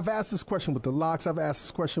 I've asked this question with the Locks. I've asked this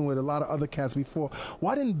question with a lot of other cats before.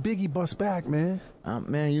 Why didn't Biggie bust back, man?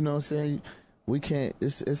 Man, you know what I'm saying? We can't,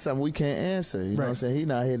 it's something we can't answer. You know what I'm saying? He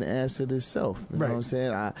not here to answer this self. You know what I'm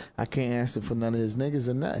saying? I can't answer for none of his niggas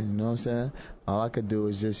or nothing. You know what I'm saying? All I could do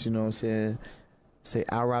is just, you know what I'm saying, say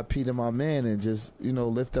R.I.P. to my man and just, you know,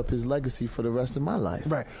 lift up his legacy for the rest of my life.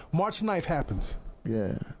 Right. March 9th happens.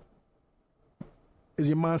 Yeah. Is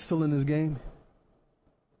your mind still in this game?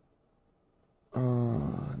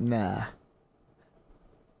 Nah.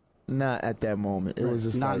 Not at that moment. It was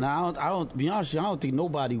just like, I don't. Be honest, with you, I don't think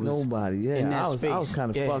nobody was. Yeah, in that I was space.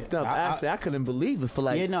 kind of fucked up. Actually, I couldn't believe it for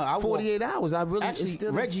like 48 hours. I really actually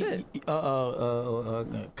still Reggie,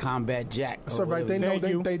 Combat Jack. That's all right. They know.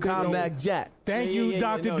 They Combat Jack. Thank you,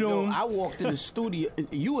 Dr. Doom. No, I walked in the studio.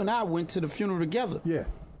 You and I went to the funeral together. Yeah.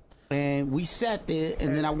 And we sat there,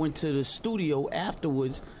 and then I went to the studio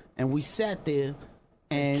afterwards, and we sat there.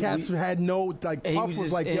 And Cats had no, like, Puff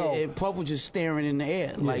was like, yo. And Puff was just staring in the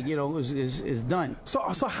air. Like, you know, it's done.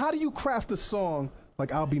 So how do you craft a song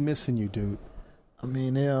like I'll Be Missing You, dude? I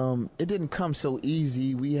mean, it didn't come so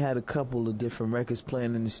easy. We had a couple of different records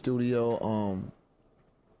playing in the studio.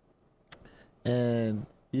 And,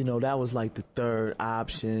 you know, that was like the third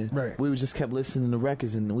option. Right. We just kept listening to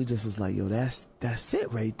records and we just was like, yo, that's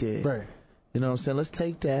it right there. Right. You know what I'm saying? Let's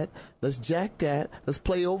take that. Let's jack that. Let's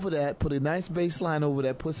play over that. Put a nice bass line over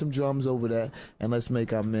that. Put some drums over that. And let's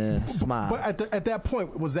make our man smile. But at that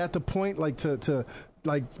point, was that the point, like, to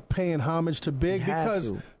like paying homage to Big?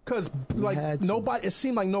 Because like nobody, it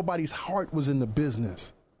seemed like nobody's heart was in the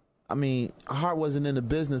business. I mean, our heart wasn't in the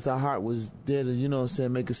business. Our heart was there to, you know what I'm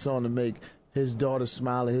saying, make a song to make his daughter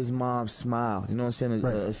smile or his mom smile. You know what I'm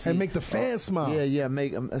saying? And make the fans smile. Yeah,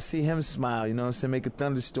 make see him smile. You know what I'm saying? Make a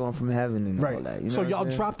thunderstorm from heaven and all that. You know so what y'all I'm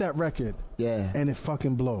saying? dropped that record. Yeah. And it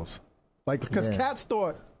fucking blows. Like, because cats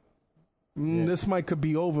thought this might could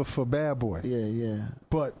be over for Bad Boy. Yeah.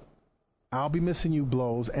 But I'll Be Missing You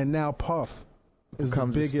blows, and now Puff is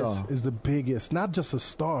the biggest, not just a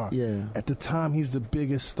star. Yeah. At the time, he's the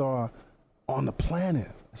biggest star on the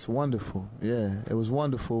planet. It's wonderful. Yeah, it was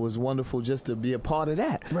wonderful. It was wonderful just to be a part of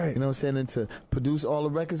that. Right. You know what I'm saying? And to produce all the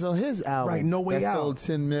records on his album. Right, No Way that Out. sold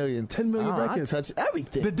 10 million. 10 million records. I touched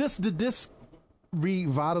everything. Did this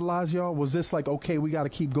revitalize y'all? Was this like, okay, we got to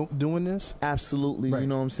keep doing this? Absolutely. You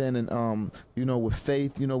know what I'm saying? And, you know, with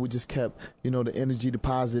Faith, you know, we just kept, you know, the energy, the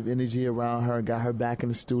positive energy around her and got her back in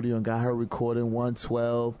the studio and got her recording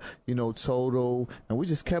 112, you know, Total. And we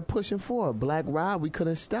just kept pushing forward. Black Rod, we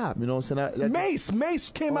couldn't stop. You know what I'm saying? Mace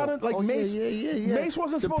came out of, like, Mace. Yeah. Mace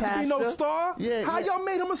wasn't supposed to be no star? Yeah. How y'all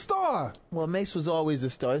made him a star? Well, Mace was always a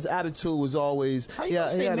star. His attitude was always, he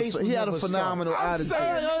had a phenomenal attitude.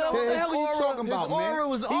 What the hell are you talking about? His aura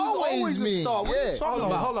was always a star. What are you talking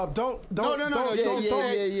about? Hold up. Don't. No.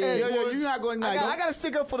 You're not going. I gotta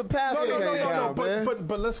stick up for the past. No.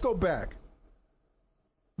 But let's go back.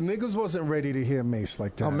 Niggas wasn't ready to hear Mace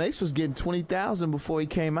like that. Mace was getting 20,000 before he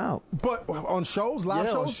came out. But on shows, live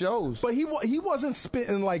shows? On shows. But he wasn't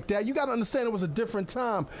spitting like that. You got to understand it was a different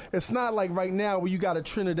time. It's not like right now where you got a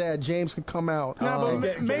Trinidad James can come out. Nah,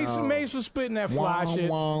 but Mace was spitting that fly shit.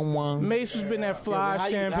 Mace was spitting that fly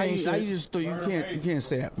champagne shit. How you just you can't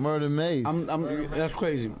say that. Murder Mace. That's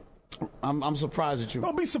crazy. I'm surprised at you.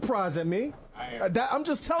 Don't be surprised at me. I'm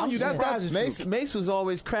just telling you that Mace was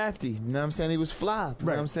always crafty. You know what I'm saying? He was fly. You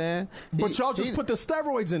know what I'm saying? But y'all just put the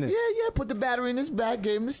steroids in it. Yeah. Put the battery in his back,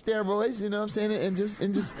 gave him the steroids. You know what I'm saying? And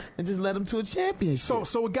just led him to a championship.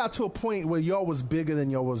 So it got to a point where y'all was bigger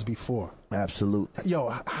than y'all was before. Absolutely.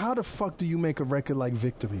 Yo, how the fuck do you make a record like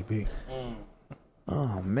Victory, B?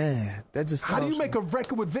 Oh man, that just how do you make a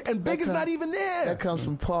record with Vic? And Big is not even there. That comes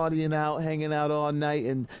from partying out, hanging out all night,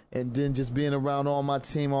 and then just being around all my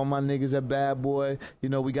team, all my niggas at Bad Boy. You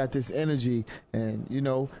know, we got this energy, and you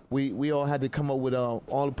know, we all had to come up with all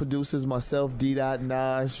the producers, myself, D-Dot,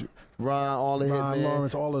 Naj, Ron, all the Hitman,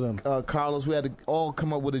 Lawrence, all of them. Carlos. We had to all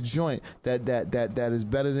come up with a joint that is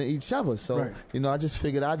better than each other. So you know, I just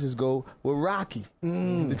figured I'd just go with Rocky.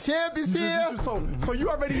 The champion's here. So you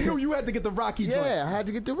already knew you had to get the Rocky joint. Yeah, I had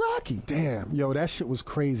to get the Rocky. Damn, yo, that shit was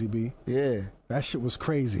crazy, B. Yeah. That shit was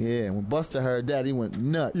crazy. Yeah, when Buster heard that, he went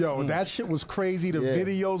nuts. Yo, that shit was crazy. The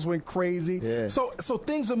videos went crazy. Yeah. So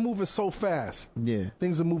things are moving so fast. Yeah.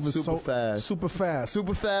 Things are moving super fast. Super fast.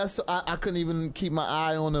 Super fast. So I couldn't even keep my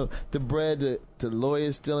eye on the bread. The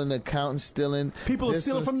lawyer's stealing, the accountant's stealing. People are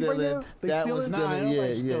stealing from you right now? They that stealing? one's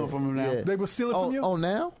stealing. Stealing from him now. They were stealing from you? Oh,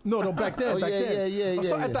 now? No, back then. back then. Yeah.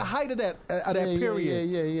 So at the height of that period,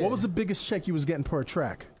 yeah. what was the biggest check you was getting per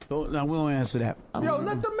track? No, we don't answer that. Yo,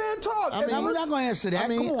 let the man talk. We're not going to answer that.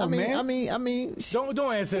 Come on, man. I mean, don't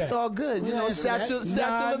answer that. It's all good. You know, statute of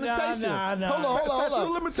limitation. Hold on. Statute of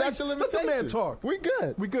limitation. Let the man talk. We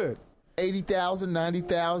good. 80,000,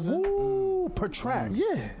 90,000. Ooh, per track.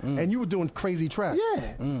 Yeah. And you were doing crazy tracks.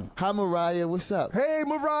 Yeah. Hi, Mariah. What's up? Hey,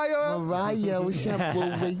 Mariah. Mariah, what's up,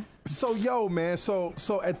 boy? So, yo, man. So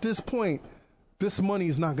at this point, this money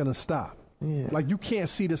is not gonna stop. Yeah. Like you can't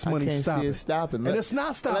see this money stopping. I can't see it stopping. And it's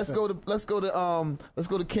not stopping. Let's go to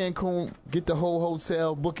Cancun, get the whole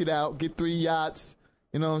hotel, book it out, get 3 yachts.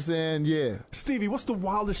 You know what I'm saying? Yeah. Stevie, what's the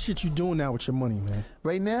wildest shit you doing now with your money, man?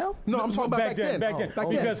 Right now? No, I'm talking about back then. Back then.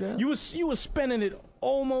 Because you was spending it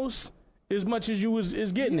almost as much as you was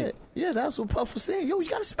getting it. Yeah, that's what Puff was saying. Yo, you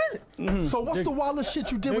gotta spend it. Mm-hmm. So what's the wildest shit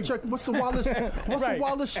you did with your? What's the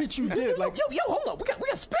wildest shit you did? Like yo, hold up, we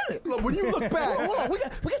gotta spend it. Look, when you look back, hold on, we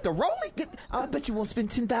got the rolling. I bet you won't spend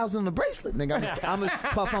 10,000 on the bracelet, nigga. I'm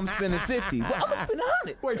spending 50. Well, I'm gonna spend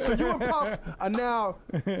 100. Wait, so you and Puff are now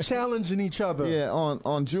challenging each other? Yeah,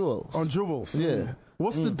 on jewels. On jewels. Yeah.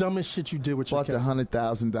 What's the dumbest shit you did with your? Bought the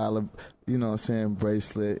 $100,000, you know what I'm saying,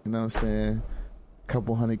 bracelet. You know what I'm saying,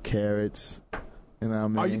 couple 100 carats. You know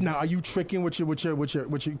what I mean? Are you tricking with your?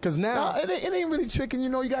 Because now it ain't really tricking. You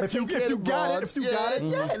know, you got to take care of the broads. If you got it,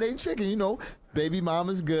 yeah, it ain't tricking. You know, baby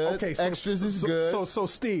mama's good. Okay, extras is good. So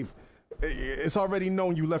Steve, it's already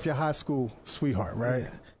known you left your high school sweetheart, right?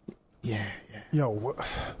 Yeah. Yo,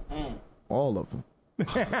 all of them.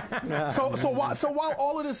 So while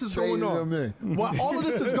all of this is going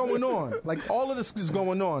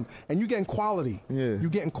on, and you getting quality, you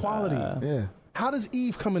getting quality, yeah. How does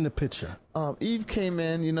Eve come in the picture? Eve came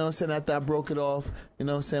in, you know what I'm saying, after I broke it off, you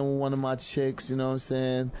know what I'm saying, with one of my chicks, you know what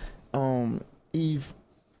I'm saying. Eve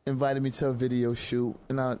invited me to a video shoot,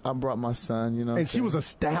 and I brought my son, you know what I'm saying. And she was a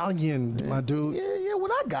stallion, my dude. Yeah, when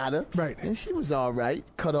I got her. Right. And she was all right.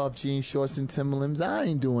 Cut off jeans, shorts, and Timberlands. I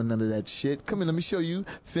ain't doing none of that shit. Come here, let me show you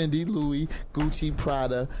Fendi, Louis, Gucci,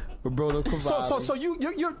 Prada, Roberto Cavalli. So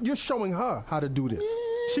you're showing her how to do this. Yeah.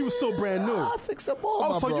 She was still brand new. I fix up all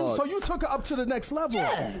my broads. So you took her up to the next level.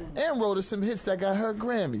 Yeah. And wrote her some hits that got her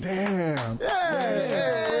Grammy. Damn.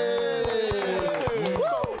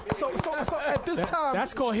 So at this time,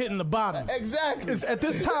 that's called hitting the bottom. Exactly. At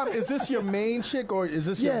this time, is this your main chick or is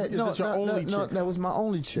this your only chick? No, that was my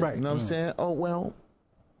only chick. Right. You know what I'm saying? Oh well.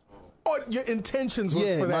 Oh, your intentions was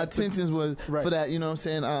for that. My intentions was for that, you know what I'm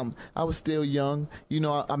saying? I was still young. You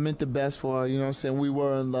know, I meant the best for her, you know what I'm saying? We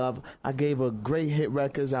were in love. I gave her great hit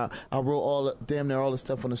records. I wrote damn near all the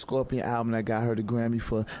stuff on the Scorpion album that got her the Grammy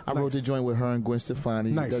for. I wrote the joint with her and Gwen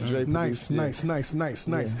Stefani. Nice. Yeah.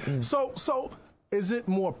 So is it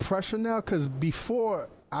more pressure now? Because before,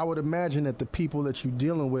 I would imagine that the people that you're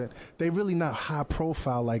dealing with, they really not high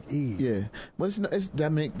profile like Eve. Yeah, but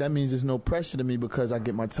that means there's no pressure to me because I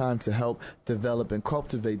get my time to help develop and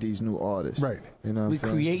cultivate these new artists. Right. You know, we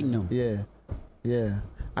creating them. Yeah.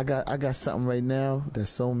 I got something right now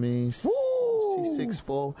that's so mean. She's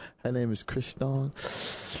 6'4". Her name is Kriston.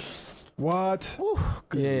 What?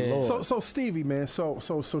 Good Lord. So Stevie, man. So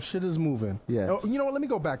shit is moving. Yeah. You know what? Let me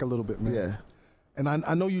go back a little bit, man. Yeah. And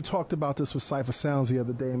I know you talked about this with Cypher Sounds the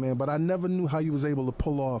other day, man, but I never knew how you was able to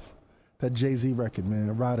pull off that Jay-Z record,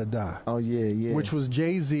 man, Ride or Die. Oh, yeah. Which was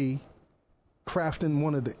Jay-Z crafting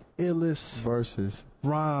one of the illest verses,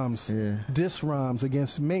 rhymes, diss rhymes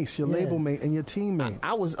against Mace, your label mate and your teammate.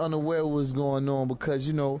 I was unaware what was going on because,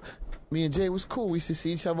 you know, me and Jay was cool. We used to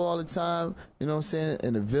see each other all the time, you know what I'm saying?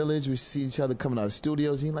 In the village, we used to see each other coming out of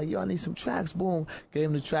studios. He was like, yo, I need some tracks. Boom. Gave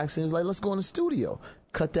him the tracks, and he was like, let's go in the studio.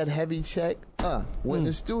 Cut that heavy check, went in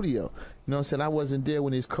the studio. You know what I'm saying? I wasn't there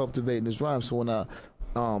when he was cultivating his rhymes. So when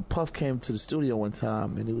Puff came to the studio one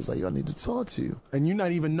time and he was like, "Yo, I need to talk to you." And you're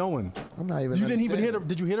not even knowing. I'm not even. You didn't even hear. understanding.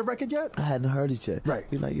 Did you hear the record yet? I hadn't heard it yet. Right.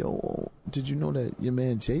 He's like, "Yo, did you know that your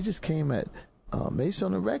man Jay just came at Mace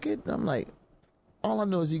on the record?" And I'm like, all I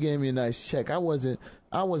know is he gave me a nice check. I wasn't,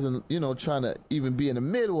 trying to even be in the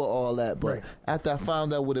middle of all that. But Right. after I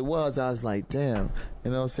found out what it was, I was like, damn.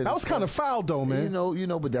 You know what I'm saying? That was kind of foul, though, man.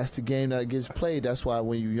 But that's the game that gets played. That's why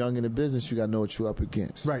when you're young in the business, you got to know what you're up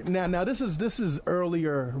against. Right. Now this is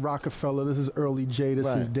earlier Rockefeller. This is early Jay. This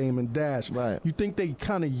is Damon Dash. Right. You think they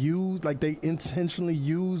kind of they intentionally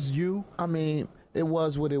use you? I mean, it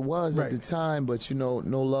was what it was Right. at the time, but No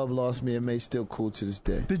Love Lost Me and May still cool to this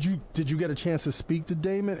day. Did you get a chance to speak to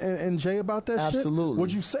Damon and Jay about that shit? Absolutely.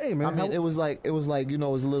 What'd you say, man? I mean, it was like it was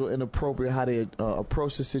a little inappropriate how they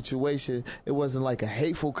approached the situation. It wasn't like a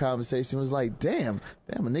hateful conversation. It was like, damn,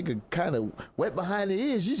 a nigga kind of wet behind the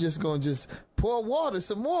ears. You just gonna just pour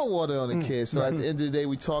some more water on the kid. So at the end of the day,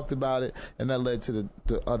 we talked about it, and that led to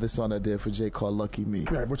the other song I did for Jay called Lucky Me.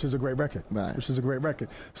 Right, which is a great record. Right. Which is a great record.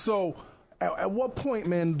 So, at what point,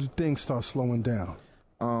 man, do things start slowing down?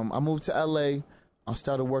 I moved to L.A. I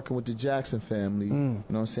started working with the Jackson family. You know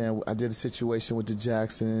what I'm saying? I did a situation with the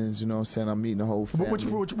Jacksons. You know what I'm saying? I'm meeting the whole family.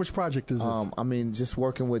 Which project is this? I mean, just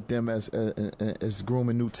working with them as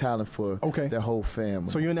grooming new talent for their whole family.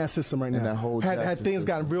 So you're in that system right now. In that whole had Jackson things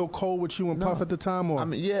system. gotten real cold with you and Puff at the time, or I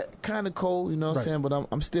mean, yeah, kind of cold. You know what I'm saying? But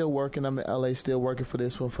I'm still working. I'm in L.A. still working for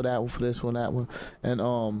this one, for that one, for this one, that one. And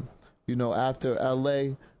after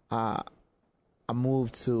L.A., I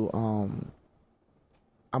moved to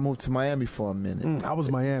Miami for a minute. I was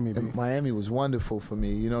Miami, baby. Miami was wonderful for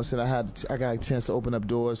me. You know what I'm saying? I got a chance to open up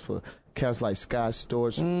doors for cats like Scott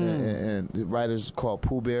Storch and the writers called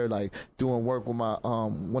Pooh Bear, like doing work with my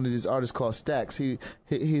one of these artists called Stax.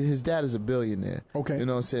 His dad is a billionaire. Okay. You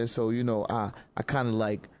know what I'm saying? So, I kind of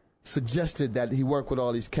like suggested that he work with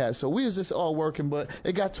all these cats. So we was just all working, but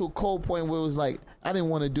it got to a cold point where it was like, I didn't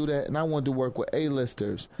want to do that, and I wanted to work with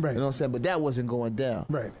A-listers. Right. You know what I'm saying? But that wasn't going down.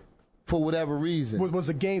 Right. For whatever reason. Was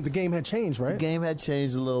the game had changed, right? The game had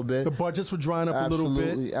changed a little bit. The budgets were drying up a little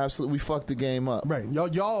bit. Absolutely. We fucked the game up. Right.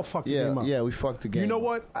 Y'all fucked the game up. Yeah, we fucked the game up. You know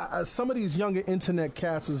what? Some of these younger internet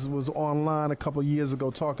cats was online a couple of years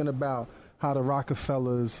ago talking about how the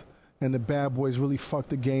Rockefellers and the Bad Boys really fucked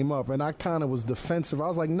the game up. And I kind of was defensive. I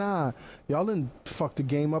was like, nah, y'all didn't fuck the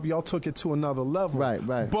game up. Y'all took it to another level.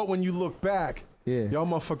 Right. But when you look back, y'all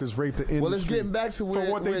motherfuckers raped the industry. Well, it's getting back to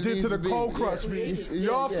for what they did to the Cold Crush.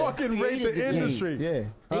 Y'all fucking raped the industry. Yeah.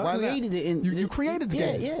 They created the You created the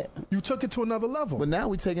game. Yeah. You took it to another level. But now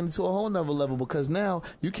we're taking it to a whole nother level, because now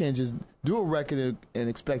you can't just do a record and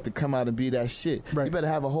expect to come out and be that shit. Right. You better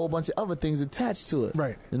have a whole bunch of other things attached to it.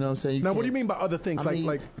 Right. You know what I'm saying? Now, what do you mean by other things?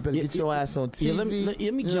 You better get your ass on TV. Yeah,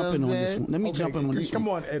 let me jump in on this one. Let me jump in on this one. Come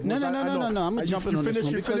on, Edwards. No. I'm gonna jump in on this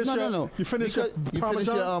one because no. You finish your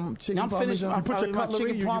Parmesan? chicken I'm finished. Parmesan? I'm probably my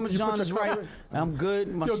chicken Parmesan is right. I'm good.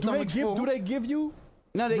 My stomach's full. Do they give you?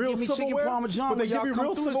 No, they real give me chicken silverware? Parmesan But they when give y'all you come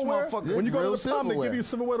real through this silverware? motherfucker. When you go Real to the prom, they give you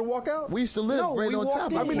silverware to walk out? We used to live right we on walked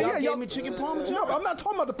top in. of it. Y'all yeah, gave me chicken Parmesan. No, I'm not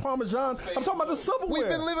talking about the Parmesan. I'm talking about the silverware. We've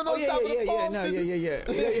been living on top of the farm since...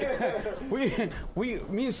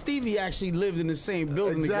 Me and Stevie actually lived in the same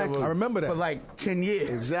building Exactly. together. I remember that. For like 10 years.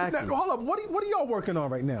 Exactly. Now, hold up. What are y'all working on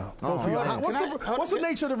right now? Both of y'all. What's the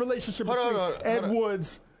nature of the relationship between Ed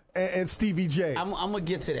Woods and Stevie J? I'm going to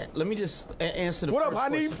get to that. Let me just answer the What first up,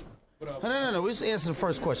 question. Hanif? No. Let's answer the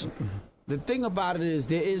first question. The thing about it is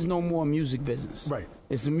there is no more music business. Right.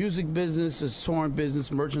 It's a music business, it's touring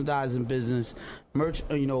business, merchandising business,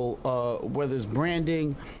 whether it's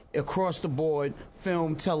branding, across the board,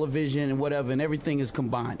 film, television, and whatever, and everything is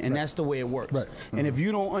combined. And that's the way it works. Right. And if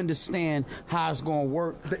you don't understand how it's going to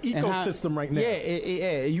work. The ecosystem right now.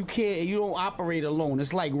 Yeah, you don't operate alone.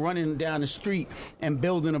 It's like running down the street and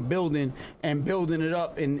building a building and building it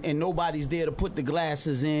up, and nobody's there to put the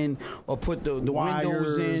glasses in or put the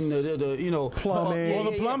windows in, plumbing.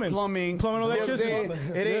 All the plumbing. Plumbing, electricity.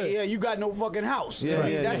 You got no fucking house.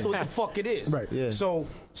 That's what the fuck it is. Right. Yeah. So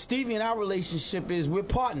Stevie and our relationship is we're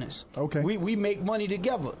partners. Okay. We make money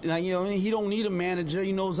together. Now, he don't need a manager.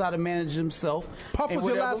 He knows how to manage himself. Puff was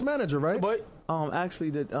your last manager, right? But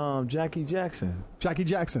Actually, Jackie Jackson. Jackie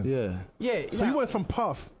Jackson. Yeah. yeah. So you went from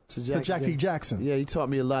Puff to Jackie Jackson. Yeah, he taught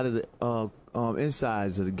me a lot of the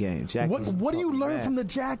insides of the game. What do you learn from the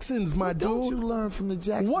Jacksons, my dude? What do you learn from the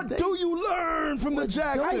Jacksons? What do you learn from the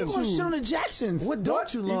Jacksons? How you gonna shit on the Jacksons? What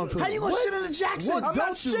don't you learn from? How you gonna shit on the Jacksons? I'm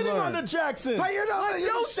not shitting on the Jacksons. How you know?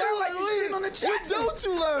 You sound like you shitting on the Jacksons. What don't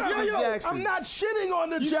you learn from the Jacksons? I'm not shitting on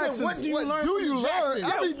the Jacksons. Said, what do you learn from the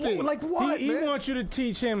Jacksons? Everything. Like what, He wants you to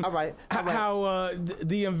teach him how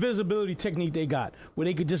the invisibility technique they got, where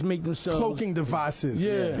they could just make themselves cloaking devices.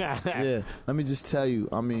 Yeah. Let me just tell you.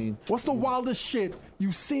 I mean, what's the wildest shit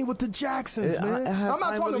you seen with the Jacksons, man? I'm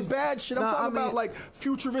not talking bad shit. I'm talking about like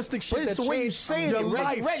futuristic shit that changed your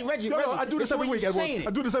life. Reggie, I do this every week, Edwards.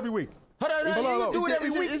 I do this every week. Hold on, you can do it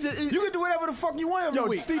every week. You can do whatever the fuck you want every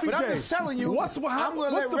week. Stevie but J, I'm just telling you, what's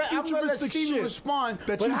the futuristic shit respond.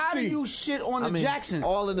 that but you how see? do you shit on the Jacksons?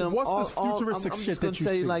 All of them. What's this futuristic shit that you see? I'm just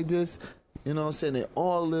gonna say like this. You know what I'm saying? They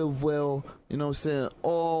all live well. You know what I'm saying?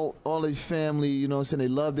 All their family, you know what I'm saying? They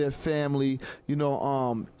love their family. You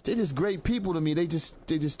know, they're just great people to me. They just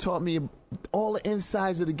taught me all the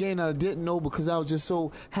insides of the game that I didn't know because I was just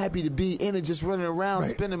so happy to be in it, just running around,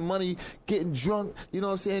 spending money, getting drunk, you know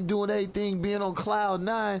what I'm saying, doing everything, being on cloud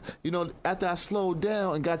 9. You know, after I slowed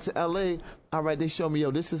down and got to LA, all right, they showed me,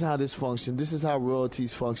 this is how this functions. This is how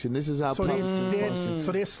royalties function. This is how publishing functions.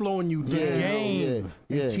 So they're slowing you down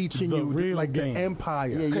and teaching you like the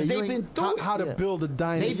empire. Because they've been through how to build a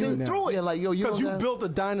dynasty. They've been through it. Yeah, like, because you built a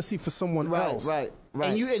dynasty for someone else. Right.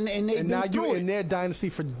 And now you're in their dynasty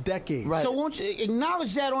for decades. Right. So won't you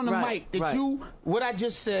acknowledge that on the mic that what I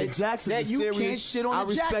just said, the Jacksons that you serious. can't shit on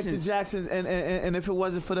the Jacksons. I respect the Jacksons, and if it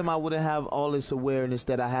wasn't for them, I wouldn't have all this awareness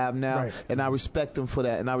that I have now. And I respect them for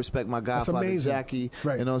that, and I respect my godfather Jackie, you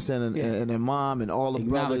know what I'm saying, and their mom and all the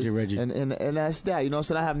brothers, and that's that. You know what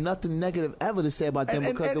I'm saying? I have nothing negative ever to say about them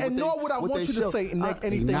because of what nor would I want you to say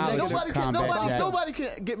anything negative. Nobody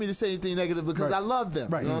can get me to say anything negative because I love them.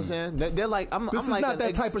 You know what I'm saying? They're like, this is not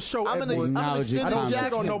that type of show. I'm an extended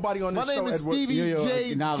Jackson on nobody on this show. My name is Stevie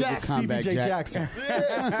J. Jackson. Stevie J. Jackson.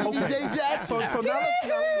 Stevie J. Jackson. So now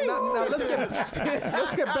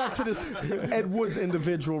let's get back to this Ed Woods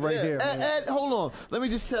individual right here. Ed, hold on. Let me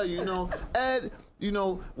just tell you, Ed,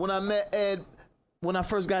 when I met Ed, when I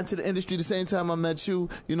first got into the industry, the same time I met you,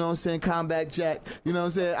 you know what I'm saying, Combat Jack, you know what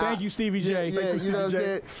I'm saying? Thank you, Stevie J. Thank you, Stevie J. What I'm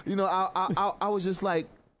saying? I was just like,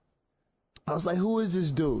 who is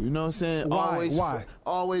this dude? You know what I'm saying? Why?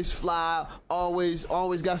 Always fly. Always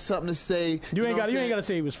got something to say. You ain't got to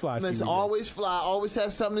say he was fly. Listen, always fly. Always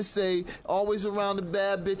has something to say. Always around the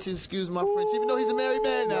bad bitches. Excuse my French. Even though he's a married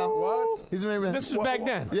man now. What? He's a married man. This was back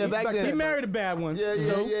then. Yeah, back then. He married a bad one.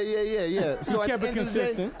 Yeah. So he kept it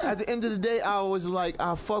consistent. At the end of the day, I was like,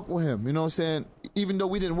 I fuck with him. You know what I'm saying? Even though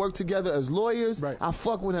we didn't work together as lawyers, I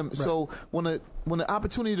fuck with him. Right. So when the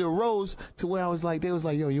opportunity arose to where I was like, they was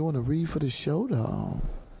like, yo, you want to read for the show, though?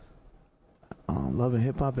 Love and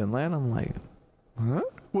Hip Hop Atlanta. I'm like, huh?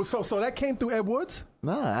 Well, so that came through Ed Woods?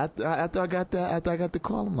 Nah, after I got the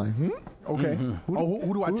call, I'm like, Okay.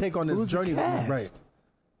 Who do I take on this journey with me? Right.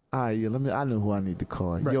 All right, I know who I need to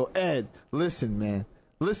call. Right. Yo, Ed, listen, man.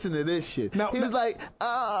 Listen to this shit. Now, he was like,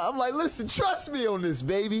 I'm like, listen, trust me on this,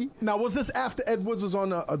 baby. Now, was this after Ed Woods was on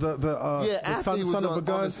the son of a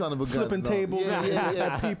gun, flipping tables,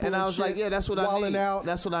 people and I was like, that's what I need. Out,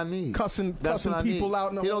 that's what I need. Cussing people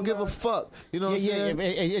out. He don't give a fuck. You know what I'm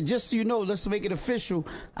saying? Just so you know, let's make it official.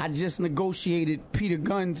 I just negotiated Peter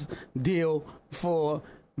Gunn's deal for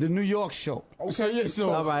the New York show. Okay, so let's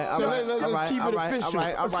keep it official.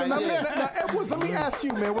 Now, Edwards, let me ask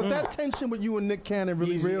you, man, was that tension with you and Nick Cannon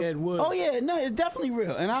really real? Edwards. Oh yeah, no, it's definitely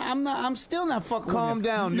real, and I'm still not fucking. Calm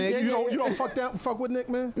down, Nick. You don't fuck with Nick,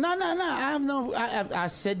 man. No. I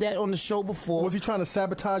said that on the show before. Was he trying to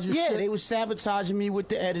sabotage your shit? Yeah, they was sabotaging me with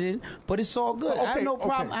the editing, but it's all good. I have no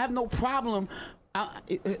problem. I have no problem.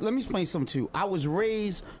 Let me explain something to you. I was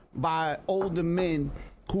raised by older men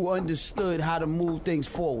who understood how to move things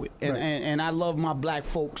forward, and I love my black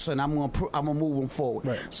folks, and I'm gonna move them forward.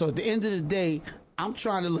 Right. So at the end of the day, I'm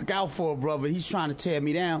trying to look out for a brother. He's trying to tear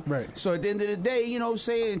me down. Right. So at the end of the day, you know what I'm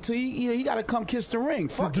saying, until he got to come kiss the ring.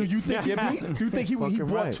 Fuck. Do you think he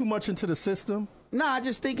brought too much into the system? Nah, I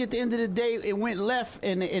just think at the end of the day it went left,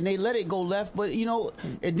 and they let it go left. But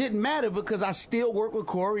it didn't matter because I still work with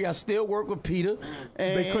Corey, I still work with Peter.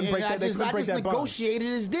 And they couldn't break that. They couldn't break that bond. I just negotiated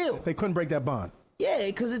his deal. They couldn't break that bond. Yeah,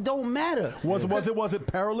 because it don't matter. Was it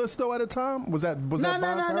perilous though at the time? Was that bond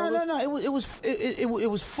perilous? No. It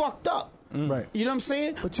was fucked up. Right. You know what I'm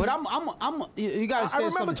saying? But I'm you gotta I understand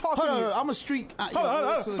remember something. talking to you. I'm a street.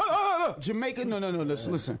 Hold on. Jamaica. No.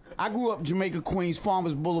 Listen. I grew up Jamaica, Queens,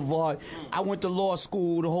 Farmers Boulevard. I went to law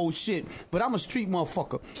school, the whole shit. But I'm a street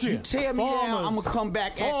motherfucker. You tear me down, I'm gonna come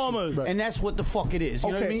back at you. And that's what the fuck it is.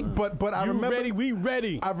 You know what I mean? But I remember. Ready? We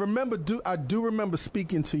ready. I do remember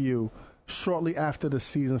speaking to you shortly after the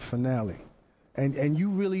season finale. And you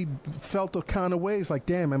really felt the kind of ways like,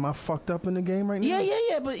 damn, am I fucked up in the game right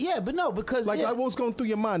now? But no, because like what was going through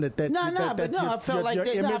your mind that I felt like your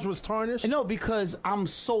that, image was tarnished. No, because I'm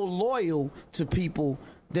so loyal to people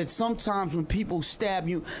that sometimes when people stab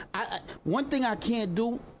you, one thing I can't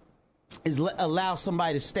do is allow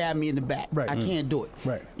somebody to stab me in the back. Right. I can't do it.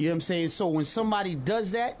 Right. You know what I'm saying? So when somebody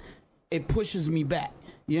does that, it pushes me back.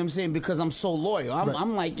 You know what I'm saying? Because I'm so loyal.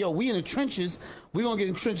 I'm like, yo, we in the trenches. We gonna get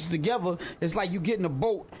in the trenches together. It's like you get in a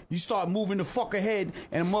boat, you start moving the fuck ahead,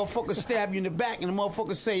 and a motherfucker stab you in the back, and the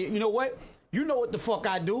motherfucker say, you know what? You know what the fuck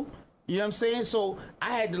I do. You know what I'm saying? So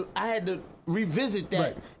I had to revisit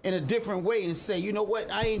that in a different way and say, you know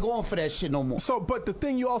what? I ain't going for that shit no more. So, but the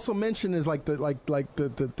thing you also mentioned is like the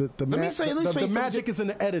magic is in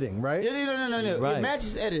the editing, right? No. Right. The magic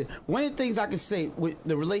is editing. One of the things I can say with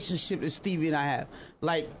the relationship that Stevie and I have,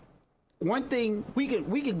 like, one thing we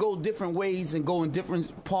can go different ways and go in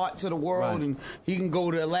different parts of the world, and he can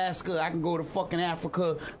go to Alaska, I can go to fucking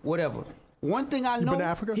Africa, whatever. One thing I know, been to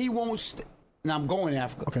Africa? he won't. Now I'm going to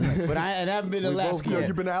Africa. Okay, nice. But I haven't been to Alaska yet.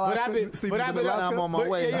 You've been to Alaska? Steve, I'm on my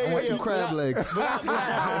way. I want some crab legs.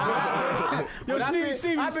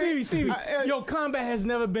 Stevie. Yo, Combat has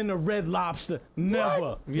never been to Red Lobster.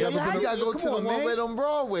 Never. You gotta go to the one right on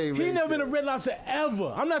Broadway. He never been to Red Lobster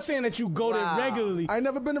ever. I'm not saying that you go there regularly. I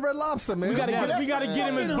never been to Red Lobster, man. We gotta get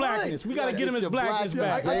him his blackness. We gotta get him his blackness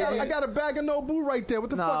back. I got a bag of Nobu right there.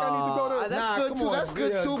 What the fuck I need to go to? That's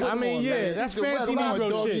good too. I mean, that's fancy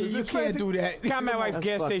Negro shit. You can't do that. Combat likes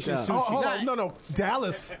gas station sushi. Hold on, no.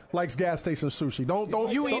 Dallas likes gas station sushi.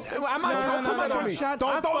 Don't You eat. I'm not put that on me.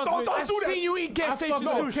 Don't do I've that. seen you eat gas station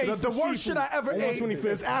sushi. The worst shit I ever ate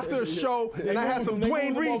is after a show and I had some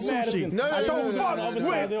Dwayne Reed sushi. I don't fuck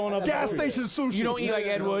with gas station sushi. You don't eat like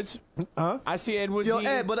Ed Woods. Huh? I see Ed Woods. Yo,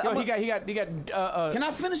 Ed, but he got. Can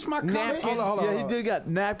I finish my comment? Napkins. Hold on. Yeah, he did got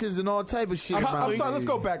napkins and all type of shit. I'm sorry. Let's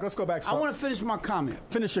go back. I want to finish my comment.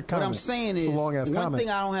 Finish your comment. What I'm saying is, it's a long-ass one comment. thing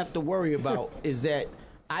I don't have to worry about is that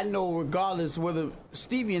I know regardless whether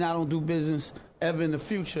Stevie and I don't do business ever in the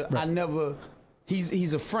future, I never.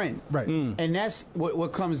 He's a friend, right? And that's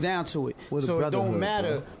what comes down to it. So it don't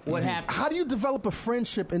matter what happens. How do you develop a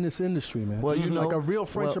friendship in this industry, man? Well, you know, like a real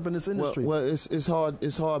friendship in this industry. Well, it's hard.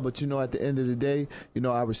 It's hard, but you know, at the end of the day, you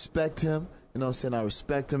know, I respect him. You know what I'm saying? I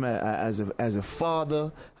respect him as a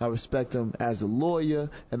father. I respect him as a lawyer,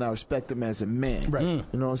 and I respect him as a man. Right. You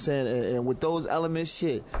know what I'm saying? And with those elements,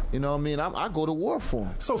 shit. You know what I mean? I go to war for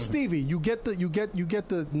him. So Stevie, you get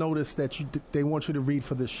the notice that they want you to read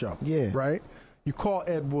for this show. Yeah. Right. You call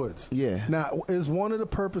Ed Woods. Yeah. Now, is one of the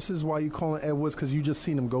purposes why you calling Ed Woods because you just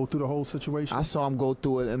seen him go through the whole situation? I saw him go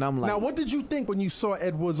through it, and I'm like. Now, what did you think when you saw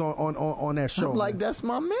Ed Woods on that show? I'm like, that's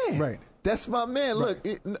my man. Right. That's my man.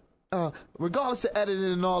 Right. Look, regardless of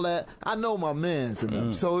editing and all that, I know my mans in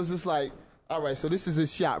them. So it's just like, all right, so this is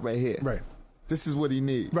his shot right here. Right. This is what he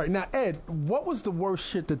needs. Right. Now, Ed, what was the worst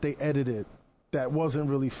shit that they edited that wasn't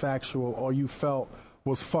really factual or you felt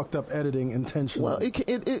was fucked up editing intentionally? Well, it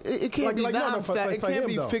can't be non-fact. It can't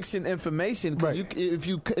be though. Fiction information because if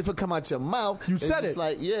it come out your mouth, you said it's it.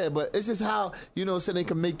 Like, yeah, but it's just how, you know, so they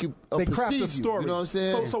can make you they craft perceive a story. You know what I'm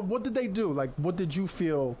saying? So what did they do? Like, what did you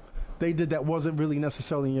feel they did that wasn't really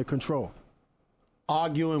necessarily in your control?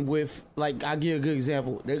 Arguing with, like, I'll give you a good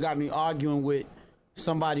example. They got me arguing with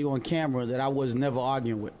somebody on camera that I was never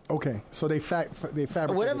arguing with. Okay, so they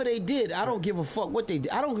fabricated. Whatever they did, I don't give a fuck what they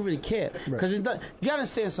did. I don't really care because you gotta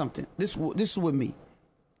understand something. This is with me,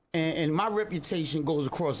 and my reputation goes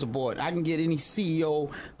across the board. I can get any CEO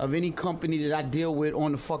of any company that I deal with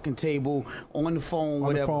on the fucking table, on the phone,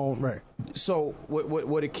 whatever. On the phone, right? So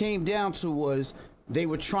what it came down to was they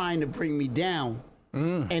were trying to bring me down,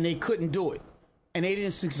 and they couldn't do it, and they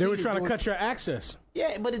didn't succeed. They were trying to cut your access.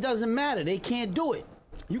 Yeah, but it doesn't matter. They can't do it.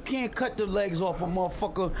 You can't cut the legs off a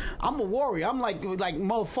motherfucker. I'm a warrior. I'm like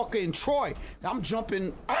motherfucker in Troy. I'm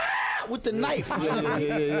jumping with the knife.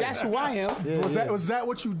 That's who I am. Was that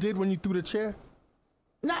what you did when you threw the chair?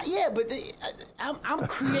 Not yet, but I'm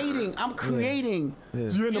creating. I'm creating. Yeah.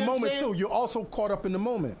 So you're in the moment too. You're also caught up in the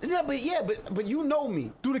moment. Yeah, but you know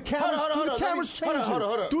me. Do the cameras change? Hold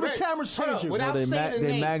on. Do the cameras change? Without saying the name.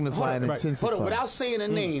 They magnify and intensify. Hold on, without saying a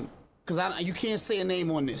name, because you can't say a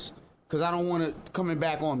name on this, because I don't want it coming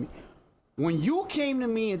back on me. When you came to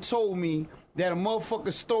me and told me that a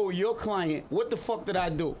motherfucker stole your client, what the fuck did I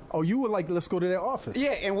do? Oh, you were like, let's go to their office.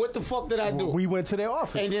 Yeah, and what the fuck did I do? We went to their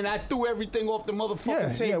office. And then I threw everything off the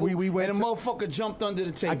motherfucking table. we went and the motherfucker jumped under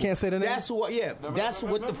the table. I can't say the name? That's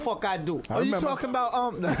what the fuck I do. Are you talking about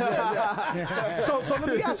So let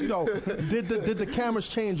me ask you though, did the cameras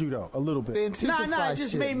change you though a little bit? Nah, it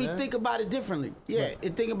just made me think about it differently. Yeah,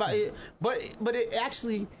 think about it. But it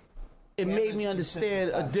actually, it made me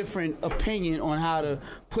understand a different opinion on how to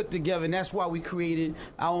put together, and that's why we created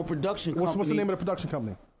our own production company. What's the name of the production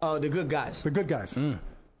company? The Good Guys. The Good Guys. Yeah.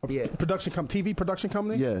 TV production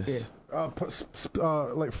company? Yes. Yeah.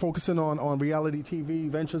 Like focusing on reality TV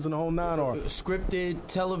ventures and the whole nine, or scripted,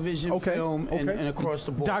 television, film, and across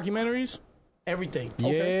the board. Documentaries? Everything.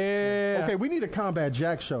 Yeah. Okay, we need a Combat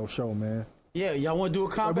Jack show, man. Yeah, y'all want to do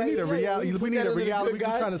a combat? We need a reality. We need a reality. We're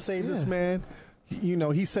Guys. trying to save this man. You know,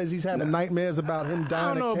 he says he's having nightmares about him dying. I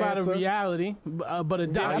don't know of about cancer. a reality, but a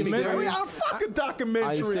documentary. A fucking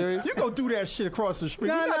documentary. You go do that shit across the street.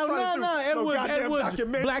 No. Edwards,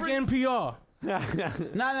 Black NPR.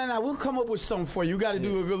 Nah. We'll come up with something for you. We got to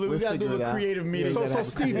do a creative meeting. So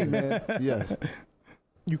Stevie, man. Yes.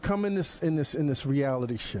 You come in this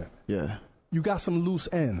reality shit. Yeah. You got some loose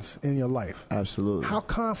ends in your life. Absolutely. How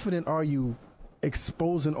confident are you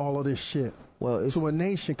exposing all of this shit to a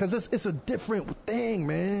nation? Because it's a different thing,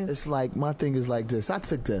 man. It's like, my thing is like this. I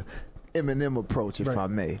took the Eminem approach, if I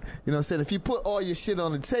may. You know what I'm saying? If you put all your shit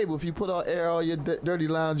on the table, if you air all your dirty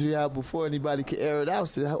laundry out before anybody can air it out,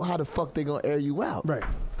 so how the fuck they gonna air you out? Right.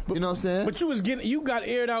 You know what I'm saying? But you got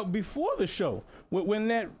aired out before the show when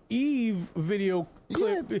that Eve video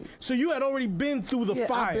clip. Yeah. So you had already been through the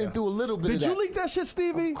fire. I've been through a little bit. Did you leak that shit,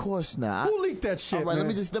 Stevie? Of course not. Who leaked that shit? All right, man?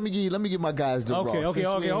 let me give my guys the Okay, raw.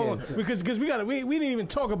 hold on, because we didn't even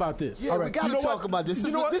talk about this. Yeah, we gotta talk about this.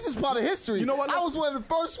 This is part of history. You know what? I was one of the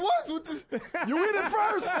first ones with this. You in it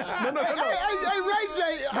first? No. Hey, Ray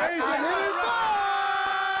J.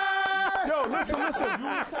 Yo, listen.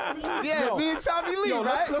 Yeah, me and Tommy Lee,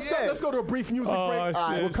 right? Let's go to a brief music break. All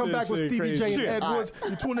right, we'll come back with Stevie J and Ed Woods.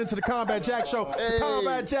 You tune into the Combat Jack Show. The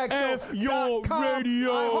Combat Jack Show. F your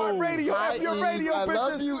radio. iHeartRadio. F your radio, I bitches.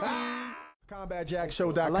 love you.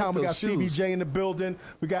 CombatJackShow.com. We got Stevie J in the building.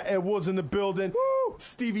 We got Ed Woods in the building. Woo!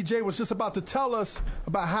 Stevie J was just about to tell us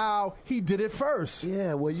about how he did it first.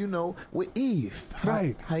 Yeah, well, you know, with Eve.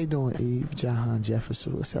 Right. How you doing, Eve? Jahan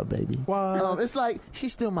Jefferson. What's up, baby? What? It's like,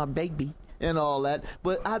 she's still my baby and all that.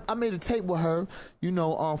 But I made a tape with her, you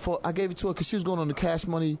know, I gave it to her because she was going on the Cash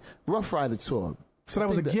Money Rough Rider tour. So that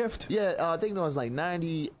was a gift? Yeah, I think it was like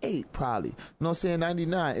 98 probably. You know what I'm saying?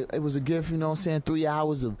 99. It was a gift, you know what I'm saying? 3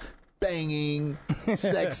 hours of banging,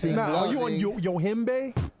 sexy, are you on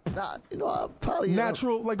Yohimbe? Nah, you know, probably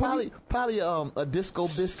natural, like probably a disco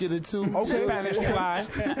biscuit or two. Okay, Spanish fly.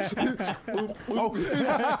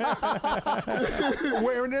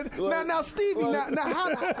 Wearing it. Now, Stevie. Now,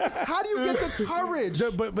 how do you get the courage?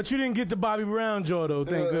 But you didn't get the Bobby Brown jaw though.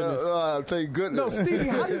 Thank goodness. Thank goodness. No, Stevie.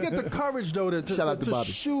 How do you get the courage though to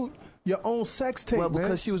shoot your own sex tape? Well, man?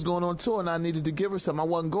 because she was going on tour and I needed to give her something. I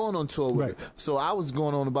wasn't going on tour with her. So I was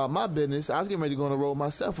going on about my business. I was getting ready to go on the road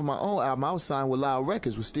myself for my own album. I was signed with Loud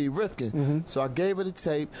Records with Steve Rifkin. Mm-hmm. So I gave her the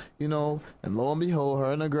tape, you know, and lo and behold,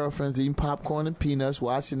 her and her girlfriends eating popcorn and peanuts,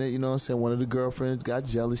 watching it, you know what I'm saying? One of the girlfriends got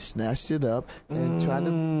jealous, snatched it up, and tried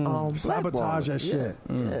to sabotage that shit.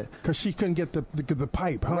 Yeah. Because she couldn't get the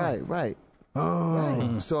pipe, huh? Right. Oh.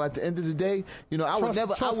 Right. So at the end of the day, you know, I would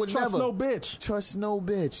never trust no bitch. Trust no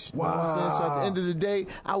bitch. Wow. You know what I'm saying? So at the end of the day,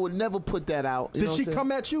 I would never put that out. Did she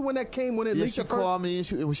come at you when it leaked? She called me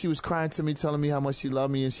and she was crying to me, telling me how much she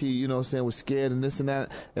loved me, and she, you know what I'm saying, was scared and this and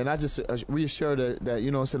that. And I just reassured her that,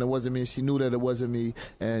 you know what I'm saying, it wasn't me, and she knew that it wasn't me.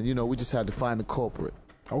 And, you know, we just had to find the culprit.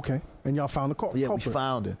 Okay. And y'all found the culprit? Yeah, we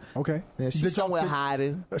found her. Okay. Yeah, she's somewhere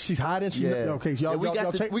hiding. She's hiding? Okay. We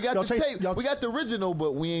got the tape. We got the original,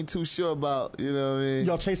 but we ain't too sure about, you know what I mean?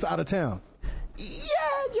 Y'all chased her out of town?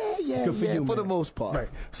 Yeah. Good for you, for man. the most part. Right.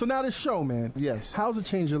 So now this show, man. Yes. How's it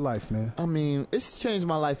changed your life, man? I mean, it's changed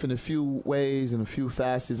my life in a few ways and a few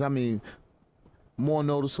facets. I mean, more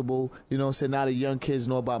noticeable, you know what I'm saying? Now the young kids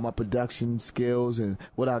know about my production skills and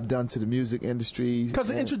what I've done to the music industry.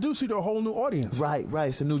 Because it introduced you to a whole new audience. Right.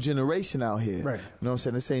 It's a new generation out here. Right. You know what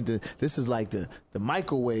I'm saying? This is like the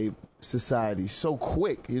microwave society, so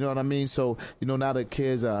quick, you know what I mean? So, you know, now the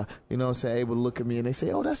kids are, you know what I'm saying, able to look at me and they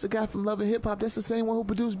say, oh, that's the guy from Love and Hip Hop. That's the same one who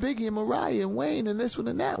produced Biggie and Mariah and Wayne and this one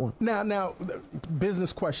and that one. Now,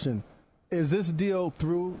 business question. Is this deal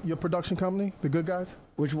through your production company, The Good Guys?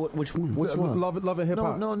 Which one? Which one? Love and Hip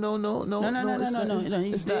Hop. No. No.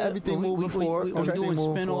 It's not everything moving forward. We're doing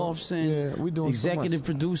spinoffs and we doing executive so much.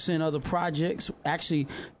 producing other projects. Actually,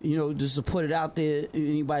 just to put it out there,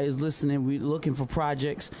 anybody who's listening, we're looking for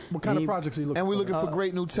projects. What kind of projects are you looking for? And we're looking for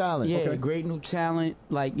great new talent. Yeah, great new talent.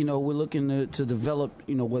 Like, we're looking to develop,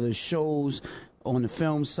 whether it's shows on the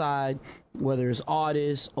film side, whether it's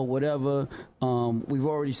artists or whatever. We've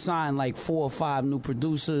already signed like 4 or 5 new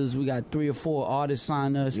producers. We got 3 or 4 artists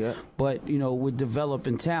sign us. Yeah. But, we're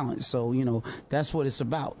developing talent. So, that's what it's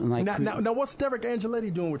about. And like now, what's Derek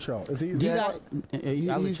Angeletti doing with y'all? Is he?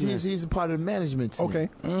 He's a part of the management team. Okay.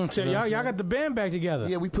 So y'all got the band back together.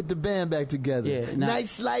 Yeah, we put the band back together. Yeah,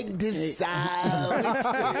 Nights like this. So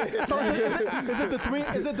is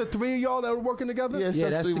it the three of y'all that are working together? Yes, Yeah,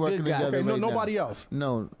 us that's 3 the working good guys. together. Okay, right now. nobody else.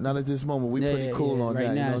 No, not at this moment. We pretty cool on right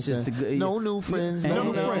that. now, You know it's what I'm just saying? the good- No new friends. No No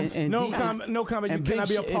new friends. No comment. You and cannot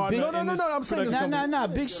be a big- partner. and big- No, I'm saying this. No.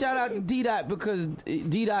 Big shout out to D-Dot, because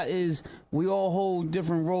D-Dot is, we all hold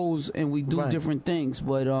different roles and we do Right. different things.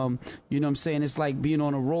 But, you know what I'm saying? It's like being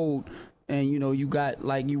on a road and, you got,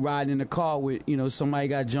 like, you ride in a car with, somebody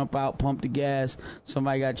got to jump out, pump the gas,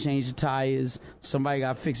 somebody got to change the tires, somebody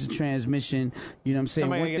got to fix the transmission. You know what I'm saying?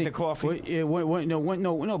 Somebody gotta get the coffee.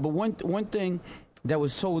 But one thing that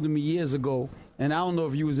was told to me years ago, and I don't know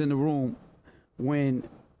if you was in the room when,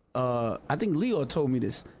 I think Leo told me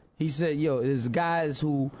this. He said, there's guys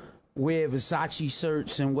who wear Versace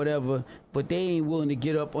shirts and whatever, but they ain't willing to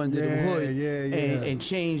get up under the hood and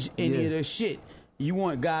change any of their shit. You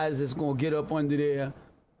want guys that's going to get up under there,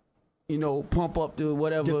 pump up to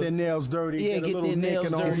whatever. Get their nails dirty. Yeah, get a get little their nick nails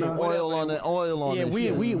and all dirty. that. Oil on Yeah, that we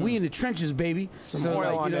shit. we in the trenches, baby. Some So, oil like,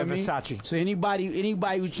 on you know that what I mean? Versace. So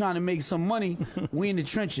anybody who's trying to make some money, we in the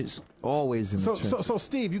trenches. Always in the trenches. So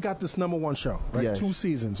Steve, you got this #1 show, right? Yes. 2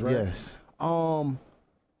 seasons, right? Yes.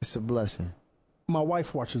 It's a blessing. My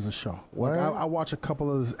wife watches the show. Like, Word? I watch a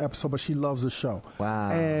couple of this episode, but she loves the show.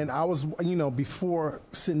 Wow. And I was, before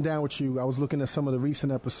sitting down with you, I was looking at some of the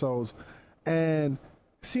recent episodes, and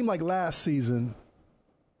it seemed like last season,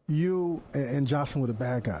 you and Jocelyn were the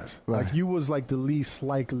bad guys. Right. Like, you was like the least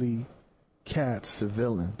likely cats. The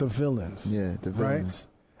villain. The villains. Yeah, the villains.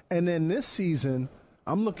 Right? And then this season,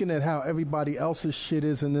 I'm looking at how everybody else's shit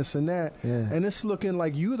is and this and that. Yeah. And it's looking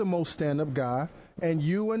like you the most stand-up guy, and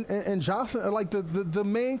you and Jocelyn are like the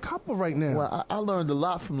main couple right now. Well, I learned a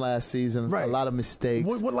lot from last season. Right. A lot of mistakes.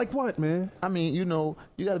 What like what, man? I mean, you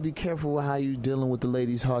got to be careful with how you dealing with the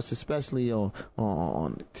ladies' hearts, especially on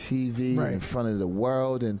TV Right. in front of the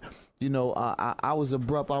world. And I was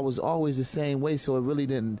abrupt. I was always the same way, so it really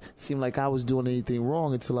didn't seem like I was doing anything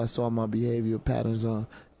wrong until I saw my behavior patterns on,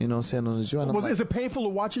 on the joint. Is it painful to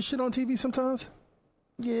watch your shit on TV sometimes?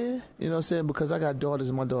 Yeah, because I got daughters,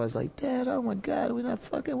 and my daughter's like, Dad, oh my God, we're not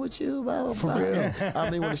fucking with you, blah, blah, blah. For real?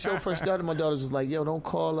 I mean, when the show first started, my daughters was like, yo, don't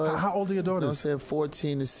call us. How old are your daughters?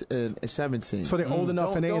 14 and 17. So they're old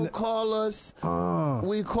enough, and don't call us.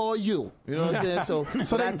 We call you. You know what I'm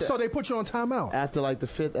saying? So they put you on timeout. After like the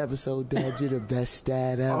 5th episode, Dad, you're the best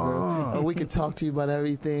dad ever. Or we can talk to you about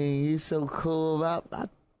everything. You're so cool. I've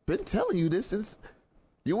been telling you this since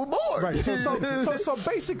you were born. Right. So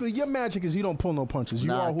basically, your magic is you don't pull no punches.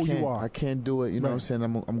 You are who you are. I can't do it. You know what I'm saying?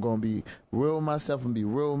 I'm going to be real with myself and be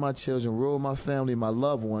real with my children, real with my family, my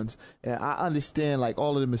loved ones. And I understand like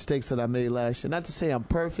all of the mistakes that I made last year. Not to say I'm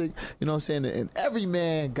perfect. You know what I'm saying? And every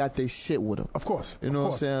man got their shit with them. Of course. You know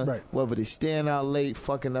what I'm saying? Right. Whether they staying out late,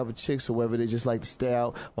 fucking other chicks, or whether they just like to stay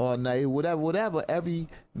out all night, whatever. Every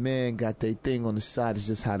man got their thing on the side. It's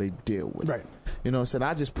just how they deal with it. Right. You know what I'm saying?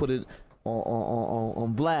 I just put it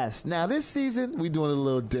on blast. Now this season we doing it a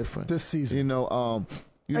little different. This season,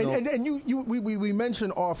 we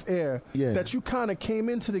mentioned off air that you kind of came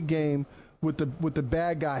into the game with the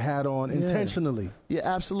bad guy hat on intentionally. Yeah,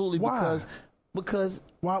 absolutely. Why? Because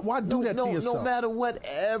why do that to yourself? No matter what,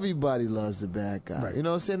 everybody loves the bad guy. Right. You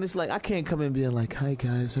know what I'm saying? It's like I can't come in being like, "Hi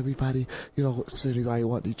guys, everybody. Does anybody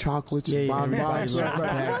want any chocolates and bonbons?"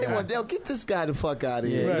 They'll get this guy the fuck out of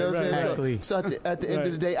here. Yeah, you know what I'm saying? exactly. So at the end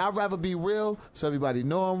of the day, I'd rather be real, so everybody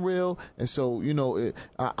know I'm real, and so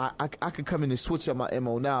I could come in and switch up my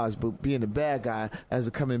MO now as being a bad guy as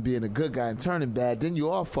to come in being a good guy and turning bad. Then you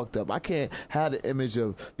all fucked up. I can't have the image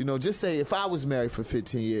of just say if I was married for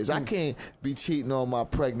 15 years, I can't be cheating on my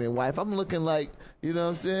pregnant wife. I'm looking like, you know what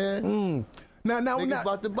I'm saying? Now, niggas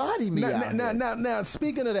about to body me out here. Now,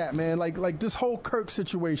 speaking of that, man, like this whole Kirk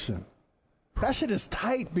situation, that shit is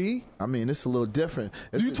tight, B. I mean, it's a little different.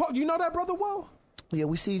 Do you know that brother well? Yeah,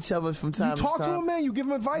 we see each other from time to time. You talk to him, man? You give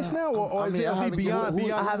him advice now? Or is he beyond?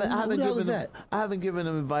 I haven't given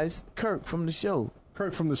him advice. Kirk from the show.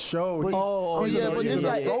 Kirk from the show. Oh, he's yeah, a, but he's it's a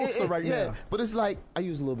like ghoster right now. But it's like I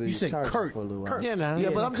use a little bit. You of said Kirk Kurt. for a little while. Kirk. Yeah, no. Yeah,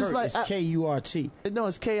 but I'm just like it's Kurt. No,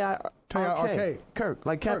 it's K-I-R-K. Kirk,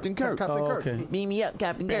 like Captain Kirk. Captain Oh, Kirk. okay. Beam me up,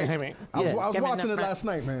 Captain Kirk. I was watching it last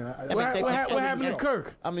night, man. What happened to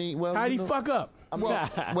Kirk? I mean, well, How'd he you know, fuck up?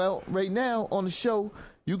 well, right now on the show,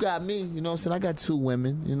 you got me. You know what I'm saying? I got 2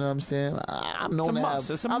 women. You know what I'm saying? I'm known to have.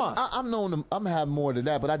 It's a must. I'm known to. I'm have more than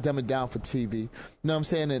that, but I dumb it down for TV. You know what I'm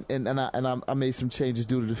saying? And I made some changes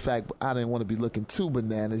due to the fact I didn't want to be looking too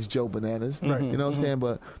bananas, Joe Bananas. Right. You know what I'm saying?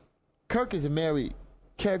 But Kirk is a married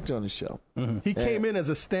character on the show. He came in as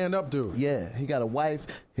a stand-up dude. Yeah, he got a wife,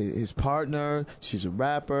 his partner. She's a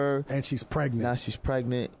rapper, And she's pregnant. now she's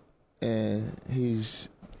pregnant, and he's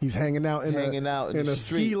hanging out in Hanging out in the a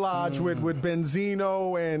street. ski lodge with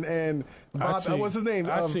Benzino and Bob, see. what's his name?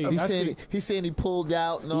 I see. he's saying he pulled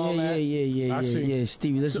out and all that. see.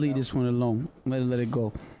 Stevie, let's leave this one alone. Let it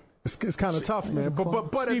go. It's kind of tough, man.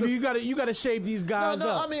 But Stevie, you gotta shape these guys No,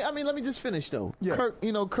 up. I mean, let me just finish though. Yeah.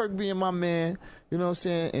 Kirk being my man, you know what I'm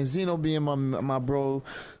saying, and Zeno being my bro.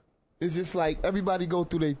 It's just like everybody go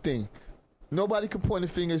through their thing. Nobody can point a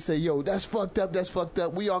finger and say, yo, that's fucked up, that's fucked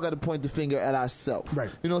up. We all got to point the finger at ourselves. Right.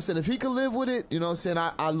 You know what I'm saying? If he can live with it, you know what I'm saying,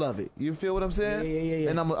 I love it. You feel what I'm saying? Yeah.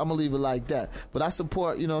 And I'm going to leave it like that. But I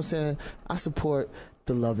support, you know what I'm saying, I support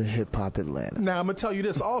the love of hip-hop Atlanta. now I'm going to tell you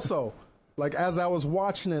this also. Like, as I was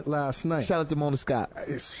watching it last night. Shout out to Mona Scott.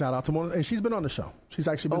 Shout out to Mona. And she's been on the show. She's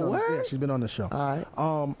actually been on word? Yeah, she's been on the show. All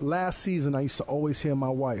right. Last season, I used to always hear my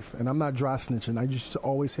wife, and I'm not dry snitching, I used to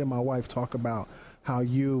always hear my wife talk about how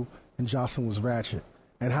you and Jocelyn was ratchet.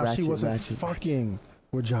 And how she wasn't fucking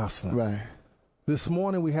with Jocelyn. Right. This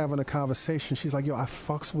morning we having a conversation. She's like, yo, I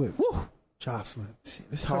fucks with Jocelyn. It's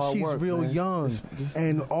Because hard she's work, real man. young.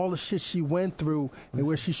 And all the shit she went through and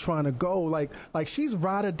where she's trying to go. Like she's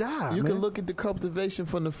ride or die, You man. can look at the cultivation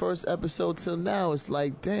from the first episode till now. It's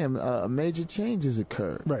like, damn, a major change has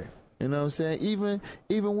occurred. Right. You know what I'm saying?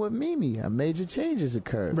 Even with Mimi, a major change has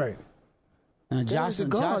occurred. Right.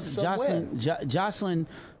 Jocelyn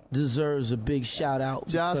deserves a big shout out.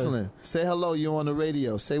 Jocelyn, say hello. You on the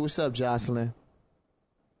radio. Say what's up, Jocelyn.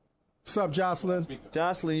 What's up, Jocelyn?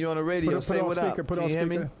 Jocelyn, you on the radio. Put Say on what speaker. up. Put Can on you hear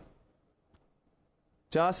speaker. me?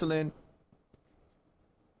 Jocelyn.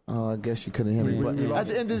 Oh, I guess you couldn't hear me. But at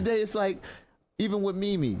the end of the day, it's like, even with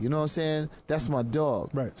Mimi, you know what I'm saying? That's my dog.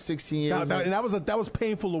 Right. 16 years. And that was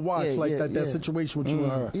painful to watch, that Mm. situation with you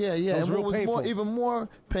and her. Yeah. That was And real what was painful. even more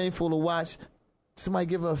painful to watch, somebody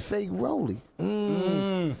give her a fake rollie.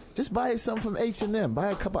 Just buy her something from H&M. Buy her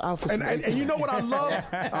a couple outfits from And you know what I loved?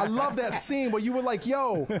 I love that scene where you were like,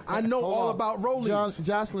 yo, I know all about rollies.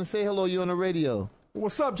 Jocelyn, say hello. You on the radio.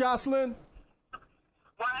 What's up, Jocelyn?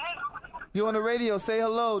 You on the radio. Say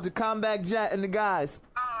hello to Combat Jack and the guys.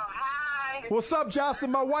 Hi. What's up,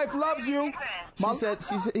 Jocelyn? My wife loves you.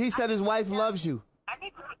 He said his wife loves you.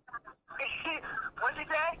 What'd you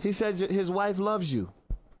say? He said his wife loves you.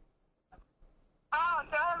 Oh,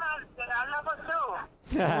 tell him I love her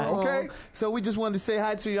too. Okay. So we just wanted to say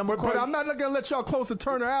hi to you. But I'm not gonna let y'all close to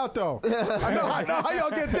turn her out though. I know how y'all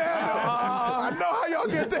get down though. I know how y'all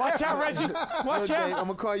get down. Watch out, Reggie. Watch Okay, out. I'm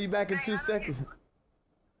gonna call you back in 2 seconds.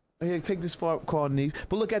 Here, take this call, Neve.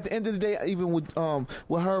 But look, at the end of the day, even with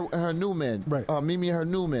her new man, Right. Mimi and her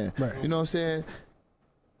new man, Right. You know what I'm saying?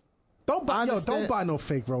 Don't buy no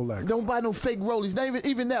fake Rolex. Don't buy no fake rollies. Not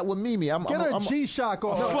even that with Mimi. Get her a G-Shock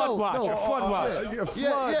or Flood watch. A flood watch.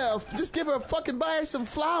 Yeah. Just give her buy her some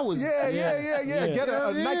flowers. Yeah. Get her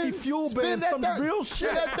a Nike Fuel Band, some real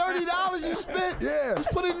shit. That $30 you spent. Yeah. Just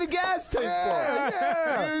put it in the gas tank.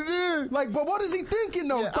 Yeah. Like, but what is he thinking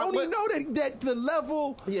though? Yeah, Don't he know that the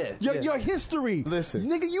level? Yeah, Your history. Listen.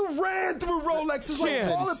 nigga, you ran through Rolexes like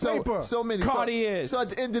toilet paper. So many. Cartiers. So at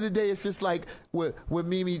the end of the day, it's just like with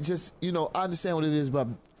Mimi, just, you know, I understand what it is about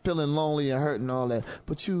feeling lonely and hurt and all that.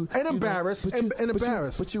 But embarrassed.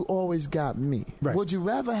 But you always got me. Right. Would you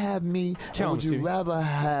rather have me Tell or would him, you Stevie. rather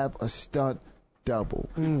have a stunt double?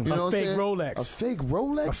 You know what I'm fake saying? Rolex. A fake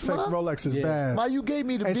Rolex? A fake ma? Rolex is Yeah. bad. Ma, you gave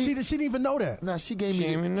me the And she Beamer. didn't even know that. Nah, she gave She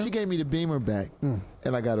ain't me know? the Beamer back,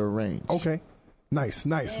 and I got a range. Okay. Nice.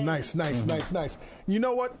 You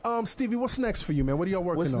know what, Stevie, what's next for you, man? What are y'all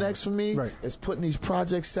working What's on? next for me Right. is putting these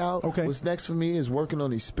projects out. Okay. What's next for me is working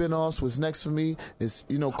on these spin-offs. What's next for me is,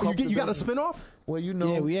 You got a spinoff? Well, you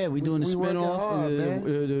know, we doing the spinoff.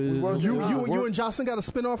 You and Jocelyn got a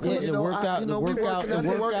spinoff coming. The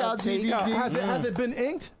workout DVD. Has it been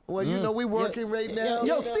inked? Well, you know, we working right now.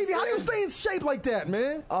 Yo, Stevie, how do you stay in shape like that,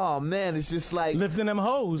 man? Oh man, it's just like lifting them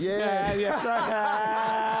hoes. Yeah.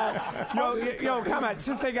 Yo, come on.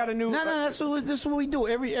 Since they got a new. No, this is what we do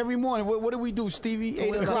every morning. What do we do, Stevie?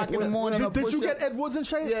 8 o'clock in the morning. Did you get Ed Woods in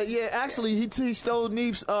shape? Yeah. Actually, he stole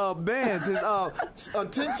Neef's bands, his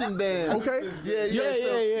tension bands. Okay.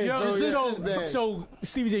 Yeah. So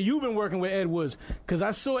Stevie J, you've been working with Ed Woods because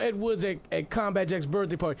I saw Ed Woods at Combat Jack's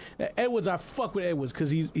birthday party. Now, Ed Woods, I fuck with Ed Woods because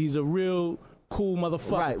he's a real cool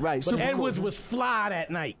motherfucker. Right. But Ed Woods was fly that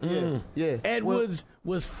night. Yeah. Ed Woods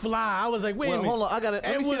was fly. I was like, wait a minute. Hold on,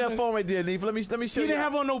 let me see that phone right there, Neef. Let me show you. He didn't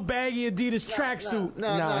have on no baggy Adidas tracksuit.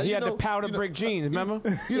 Nah, he had the powder brick jeans, remember?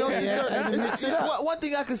 You know what I'm saying? One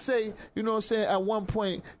thing I could say, you know what I'm saying, at one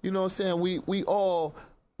point, you know what I'm saying, we all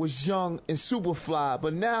was young and super fly,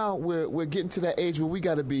 but now we're getting to that age where we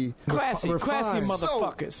got to be classy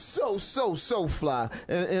motherfuckers. So fly.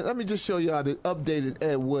 And let me just show y'all the updated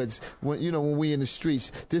Ed Woods. When we in the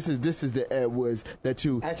streets, this is the Ed Woods that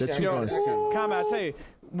you gonna see. Come on, I tell you.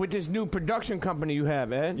 With this new production company you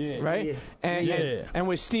have, Ed, right? Yeah. And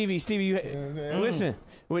with Stevie, listen.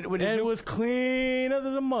 With Ed was clean as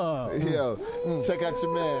a mug. Yo, check out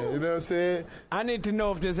your man. You know what I'm saying? I need to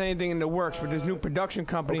know if there's anything in the works with this new production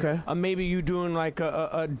company. Okay. Or maybe you doing like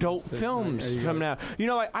adult films from now. You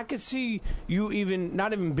know, like I could see you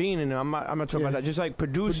not even being in them. I'm not talking about that. Just like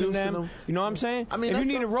producing them. You know what I'm saying? I mean, if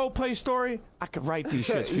you need a role play story, I could write these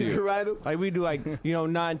shits for you. You can write them. Like we do, like we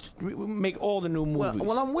make all the new movies.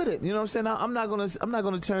 Well, I'm with it. You know what I'm saying? I'm not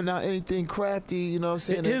gonna turn down anything crafty. You know what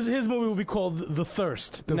I'm saying? His movie will be called The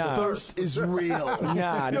Thirst. The thirst is real.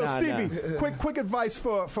 Stevie, quick advice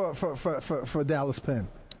for Dallas Penn.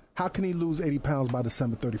 How can he lose 80 pounds by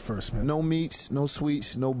December 31st, man? No meats, no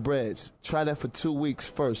sweets, no breads. Try that for 2 weeks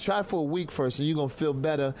first. Try it for a week first, and you're going to feel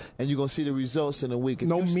better, and you're going to see the results in a week.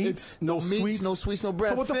 No meats, no sweets, no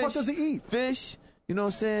bread. So what the fuck does he eat? Fish. You know what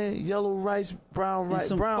I'm saying? Yellow rice, brown rice,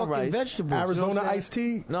 vegetables. Arizona iced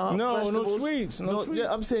tea. No sweets.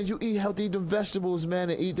 Yeah, I'm saying you eat healthy, eat them vegetables, man,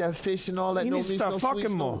 and eat that fish and all that. You no need to meats, start no fucking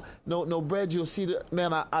sweets, more. No bread. You'll see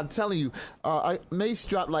man. I'm telling you, Mace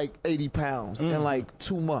dropped like 80 pounds in like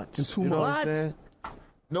 2 months. In 2 months. What? What I'm saying?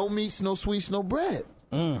 No meats, no sweets, no bread.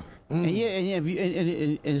 And if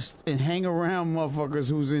you hang around motherfuckers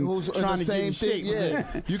who's trying to get in shape. Yeah,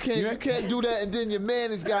 you can't do that, and then your man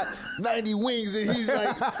has got 90 wings, and he's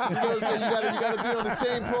like, you know what I'm saying? You gotta be on the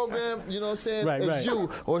same program, you know what I'm saying, as you,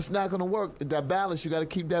 or it's not gonna work. That balance, you gotta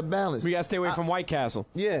keep that balance. We gotta stay away from White Castle.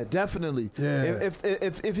 Yeah, definitely. Yeah.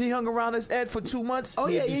 If he hung around us Ed for 2 months,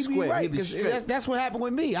 he'd be square. Right, he'd be straight. that's what happened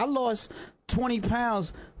with me. I lost 20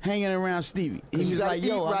 pounds hanging around Stevie. He was like,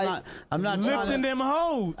 yo, I'm not lifting them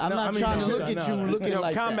hoes. I'm not trying to look at you looking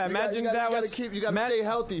like Combat, that. You gotta stay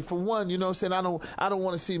healthy for one, you know what I'm saying? I don't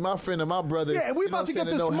want to see my friend and my brother. Yeah, and we about to get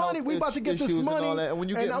this money. We about to get this money. And when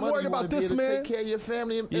you get I'm money, worried you about this, man. Take care of your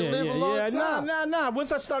family and live a long time. Nah.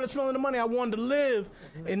 Once I started smelling the money, I wanted to live,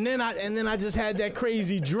 and then I just had that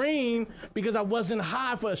crazy dream because I wasn't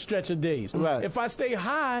high for a stretch of days. Right. If I stay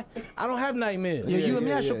high, I don't have nightmares. Let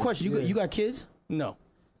me ask you a question. You got kids? No.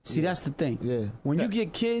 See, that's the thing. Yeah. When you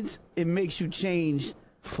get kids, it makes you change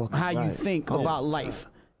how you think about life.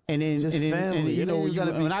 And then, you know,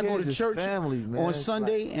 when I go to church on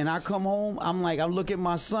Sunday and I come home, I look at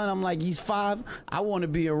my son, I'm like, he's 5. I want to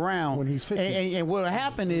be around. When he's 50. And what'll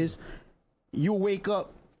happen is you wake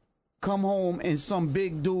up, come home, and some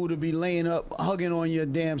big dude will be laying up hugging on your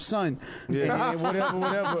damn son. Yeah. And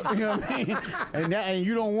whatever. You know what I mean? And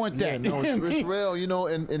you don't want that. Yeah, no, it's real, you know,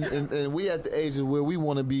 and we at the age where we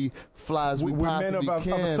want to be fly as we possibly men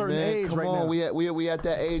can, of a certain age Come right on, now. we at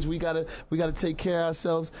that age. We gotta take care of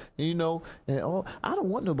ourselves, and, you know. And I don't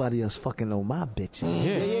want nobody else fucking on my bitches.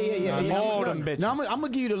 Yeah. All them bitches. Now, I'm gonna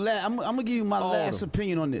give you I'm gonna give you my last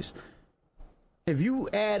opinion on this. If you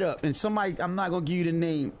add up, and somebody, I'm not going to give you the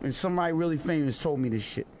name, and somebody really famous told me this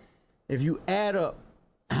shit. If you add up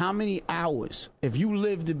how many hours, if you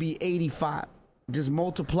live to be 85, just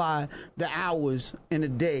multiply the hours in a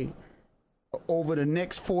day over the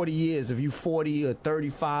next 40 years, if you 40 or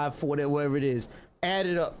 35, 40, whatever it is, add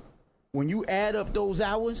it up. When you add up those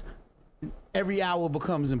hours, every hour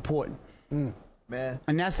becomes important. Man.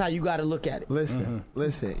 And that's how you got to look at it. Listen.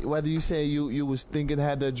 Whether you say you was thinking,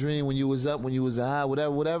 had that dream when you was up, when you was high,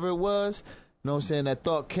 whatever it was, know what I'm saying, that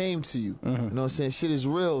thought came to you. You know what I'm saying? Shit is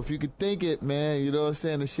real. If you could think it, man, you know what I'm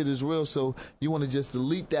saying, the shit is real. So you want to just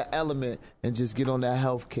delete that element and just get on that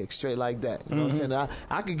health kick straight like that. You know what I'm saying?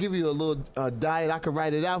 I could give you a little diet. I could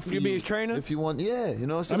write it out for you. You be his trainer? If you want, yeah. You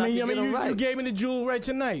know what I'm saying? You gave me the jewel right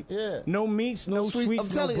tonight. Yeah. No meats, no sweets, I'm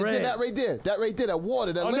telling no you, bread. that right there, that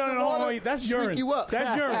water, that liquid water, that's shrink urine. you up.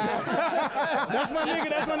 That's urine. That's my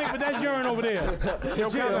nigga, but that's urine over there. Yo,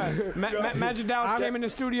 Magic Dallas came in the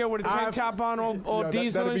studio with a tank top on, all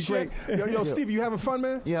diesel and shit. Great. Yo, Steve, you having fun,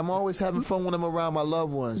 man? Yeah, I'm always having fun when I'm around my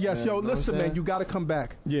loved ones. Yes, man. yo, You know listen, what I'm man, you got to come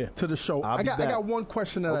back to the show. I got one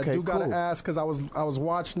question that I do got to ask because I was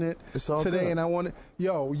watching it today and I wanted,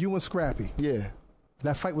 you and Scrappy. Yeah.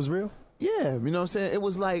 That fight was real? Yeah, you know what I'm saying? It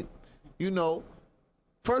was like,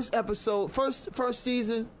 first episode, first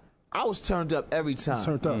season, I was turned up every time.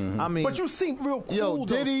 Turned up. I mean, but you seem real cool. Yo,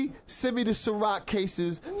 Diddy sent me the Ciroc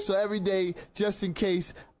cases, so every day, just in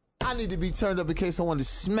case, I need to be turned up in case I want to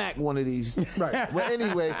smack one of these. Right. But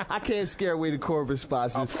anyway, I can't scare away the Corbin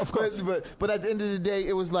spots. Of course. But at the end of the day,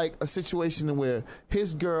 it was like a situation where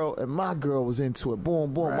his girl and my girl was into it.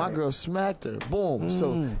 Boom, boom. Right. My girl smacked her. Boom.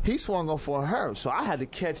 So he swung off on her. So I had to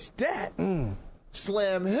catch that.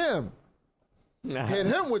 Slam him. Hit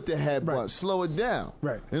him with the headbutt. Slow it down.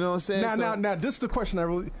 Right. You know what I'm saying? Now, this is the question I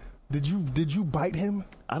really... Did you bite him?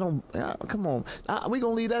 I don't. Come on. We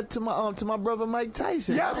gonna leave that to my brother Mike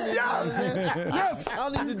Tyson. Yes. Yes. I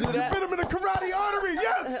don't need to do that. You bit him in the carotid artery.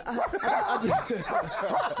 Yes.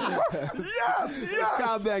 Yes.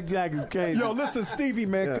 Combat Jack is crazy. Yo, listen, Stevie,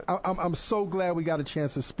 man. Yeah. I'm so glad we got a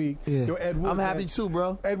chance to speak. Yeah. Yo, Ed Woods, I'm happy too,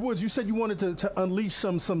 bro. Ed Woods, you said you wanted to unleash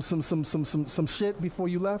some shit before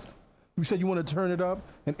you left. You said you want to turn it up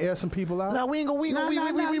and air some people out? No, we gonna keep it on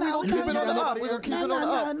the up. We gonna keep it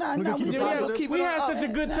on the up. We had such a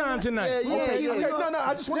good time tonight. No,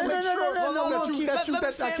 I just want to make sure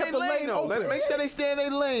that I kept the lane open. Make sure they stay in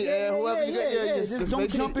their lane. Whoever you get, just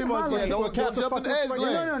don't jump in my lane. Don't jump in Ed's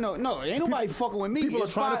lane. No. Ain't nobody fucking with me. People are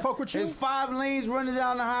trying to fuck with you? There's 5 lanes running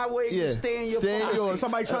down the highway. Just stay in your lane.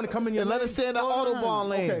 Somebody trying to come in your lane? And let us stay in the Autobahn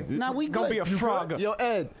lane. Now we gonna be a frog. Yo,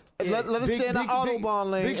 Ed. Let us stay in the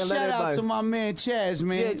Autobahn lane. Big and shout let out to my man Chaz,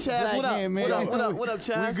 man. Yeah, Chaz, what up? Hand, man. What up,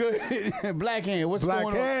 Chaz? We good. Black Hand, what's going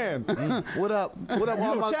on? Black Hand. What up?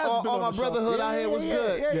 All my brotherhood out here was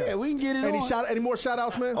good. Yeah, we can get it on. Any more shout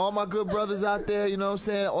outs, man? All my good brothers out there, you know what I'm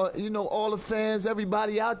saying? All the fans,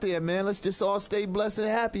 everybody out there, man. Let's just all stay blessed and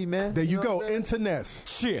happy, man. There you go, Internets.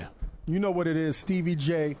 Cheer. You know what it is, Stevie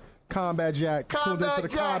J, Combat Jack. Tuned into the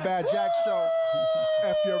Combat Jack Show.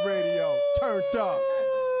 F your radio. Turned up.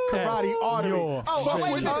 Karate artery.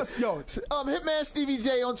 Fuck with us, yo. Hitman Stevie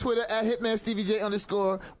J on Twitter at Hitman Stevie J _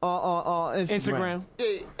 on Instagram.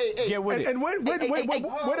 Hey. Get with it. And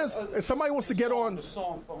what is somebody wants to get on the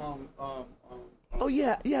song from Oh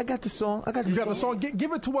yeah, I got the song. You got the song.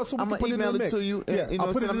 Give it to us so we can put it in the mix. I'm gonna email it to you. Yeah, you know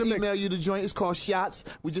I'll put it in the mix. Email you the joint. It's called Shots.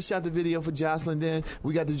 We just shot the video for Jocelyn. Then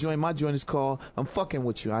we got the joint. My joint is called I'm Fucking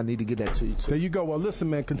With You. I need to get that to you too. There you go. Well, listen,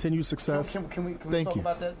 man. Continued success. Can we Thank talk you.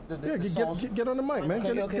 about that? Get on the mic, man.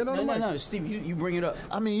 Get on the mic. No, Steve, you bring it up.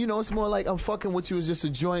 I mean, it's more like I'm Fucking With You is just a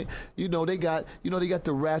joint. They got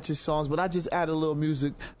the ratchet songs, but I just add a little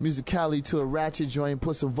musicality to a ratchet joint,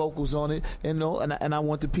 put some vocals on it, and I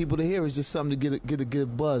want the people to hear. It's just something to get a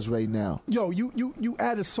good buzz right now. Yo, you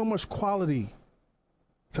added so much quality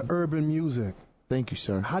to urban music. Thank you,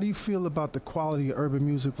 sir. How do you feel about the quality of urban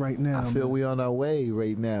music right now? I feel we on our way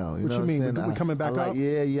right now. What you mean? We're coming back up?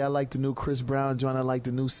 Yeah. I like the new Chris Brown joint. I like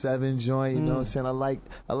the new 7 joint. You know what I'm saying? I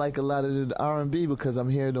like a lot of the R&B because I'm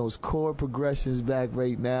hearing those chord progressions back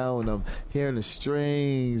right now, and I'm hearing the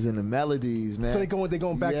strings and the melodies, man. So they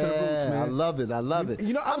going back to the roots, man. I love it. I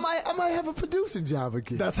might have a producing job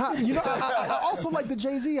again. That's hot. I also like the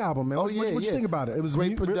Jay-Z album, man. What you think about it? It was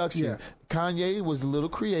great production. Yeah. Kanye was a little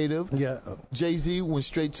creative. Yeah. Jay-Z went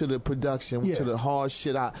straight to the production, to the hard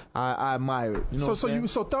shit. I admire it. You know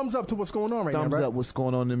so thumbs up to what's going on right now, right? Thumbs up what's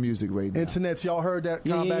going on in the music right now. Internets, y'all heard that?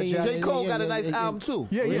 Combat Jack? J. Cole got a nice album too.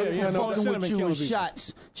 Yeah. Fucking With You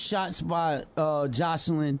and Shots by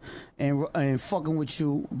Jocelyn and Fucking With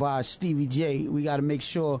You by Stevie J. We got to make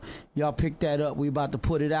sure y'all pick that up. We about to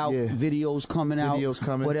put it out. Videos coming out.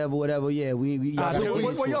 Whatever. Yeah, we when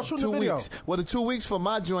y'all shooting the video? Well, the 2 weeks for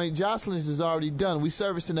my joint, Jocelyn's is already done. We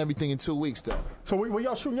servicing everything in 2 weeks though. So where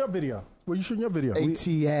y'all shooting your video? Where you shooting your video?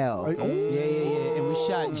 ATL. Yeah. And we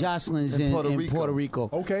shot Jocelyn's in Puerto Rico.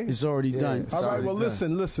 Okay. It's already done. All right, well,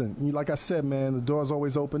 listen. Like I said, man, the door's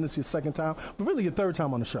always open. This is your second time, but really your third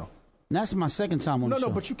time on the show. That's my second time on the show.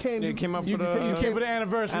 No, but you came. You came up for the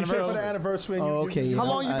anniversary. You came for the anniversary. Okay. How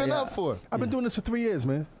long you been up for? I've been doing this for 3 years,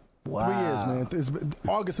 man. Wow. 3 years, man.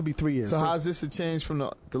 August will be 3 years. So how's this a change from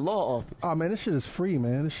the law office? Oh man, this shit is free,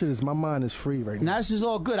 man. This shit is, my mind is free right now. Now this is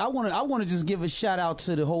all good. I want to just give a shout out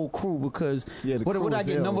to the whole crew because what did I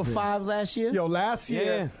get, number 5 last year? Yo, last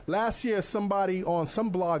year somebody on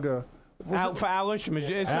some blogger. For Al Lindstrom.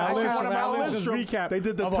 Al Lindstrom, recap they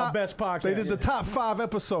did the of top, our best podcast. They did the top 5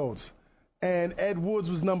 episodes. And Ed Woods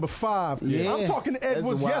was number 5. Yeah. I'm talking to Ed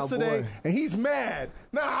Woods yesterday, and he's mad.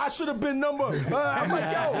 Nah, I should have been number. I'm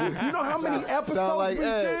like, yo, you know how many episodes we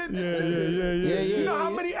did? Yeah. You know how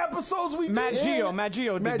many episodes we did? Matt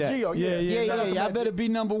Gio did that. Gio, yeah. I better be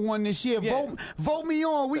number 1 this year. Vote me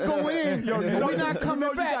on. We going in. We're not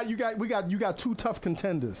coming back. You got 2 tough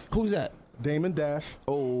contenders. Who's that? Damon Dash.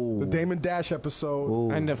 Oh. The Damon Dash episode.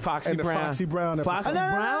 And the Foxy Brown. Foxy Brown episode. Foxy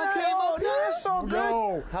Brown came up. No, that's all good.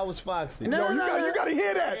 No. How was Foxy? You gotta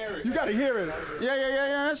hear that. You gotta hear it.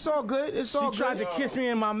 Yeah. That's all good. It's all good. She tried to kiss me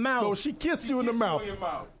in my mouth. No, she kissed you in the mouth.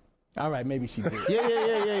 All right, maybe she did.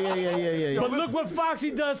 Yeah. But look what Foxy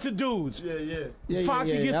does to dudes. Yeah,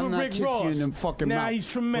 Foxy gets I'm with not Rick kissing Ross. you in them fucking now mouth. he's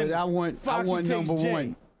tremendous. But I want Foxy takes number Jay.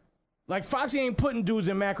 1. Like Foxy ain't putting dudes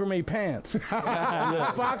in macrame pants.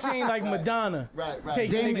 Foxy ain't like Madonna. Right.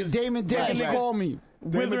 Take niggas, Damon Dash called me.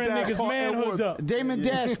 withering niggas' manhoods up. Damon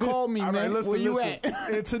Dash called me, All man. right, Where you at?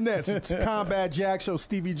 Internet. It's Combat Jack Show,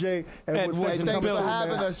 Stevie J. Ed Woods in the Thanks for building,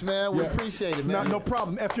 having man. us, man. We appreciate it, man. No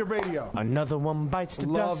problem. F your radio. Another one bites the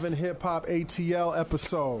Love dust. and Hip Hop ATL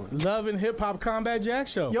episode. Love and Hip Hop Combat Jack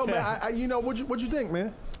Show. Yo, man, you know, what'd you think,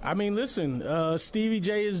 man? I mean, listen, Stevie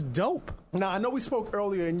J is dope. Now, I know we spoke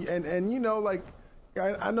earlier, and you know, like,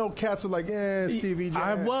 I know cats are like, Stevie J.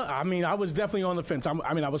 I was definitely on the fence.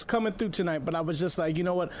 I was coming through tonight, but I was just like, you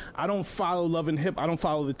know what? I don't follow Love and Hip. I don't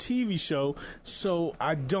follow the TV show, so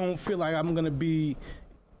I don't feel like I'm going to be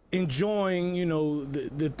enjoying, you know,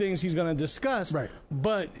 the things he's going to discuss. Right.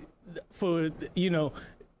 But for, you know,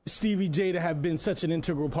 Stevie J to have been such an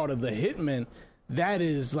integral part of the Hitmen, that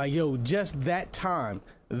is like, yo, just that time.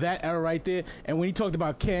 That era right there. And when he talked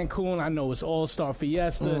about Cancun, I know it's All-Star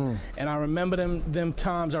Fiesta, and I remember them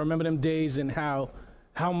times, I remember them days and how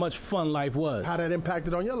much fun life was. How that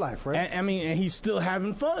impacted on your life, right? And he's still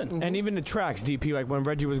having fun. And even the tracks, DP, like when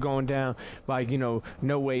Reggie was going down, like, you know,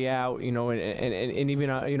 No Way Out, you know, and even,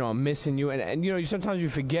 you know, I'm Missing You. And you know, sometimes you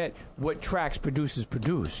forget what tracks producers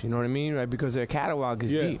produce, you know what I mean? Right? Because their catalog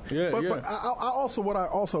is deep. But what I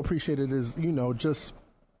also appreciated is, you know, just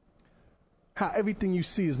how everything you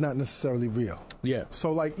see is not necessarily real. Yeah.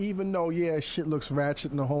 So, like, even though, shit looks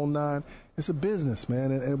ratchet and the whole nine, it's a business,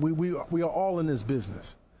 man. And we are all in this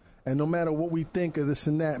business. And no matter what we think of this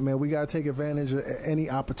and that, man, we got to take advantage of any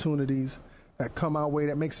opportunities that come our way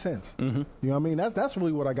that make sense. Mm-hmm. You know what I mean? That's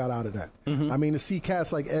really what I got out of that. Mm-hmm. I mean, to see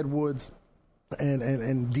cats like Ed Woods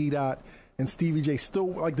and D-Dot and Stevie J still,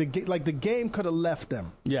 like the game could have left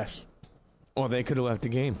them. Yes. Or they could have left the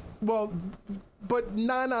game. Well, but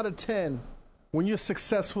 9 out of 10, when you're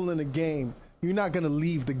successful in a game, you're not going to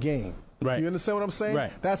leave the game. Right. You understand what I'm saying? Right.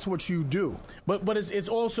 That's what you do. But it's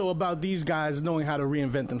also about these guys knowing how to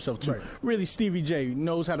reinvent themselves too. Right. Really, Stevie J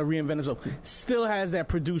knows how to reinvent himself. Still has that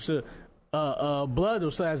producer blood,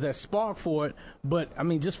 or still has that spark for it. But I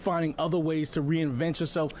mean, just finding other ways to reinvent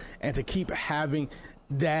yourself and to keep having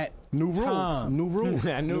that new rules. New rules.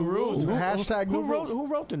 New rules. Hashtag new rules. Who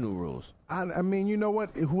wrote the new rules? I mean, you know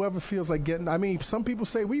what? Whoever feels like getting. I mean, some people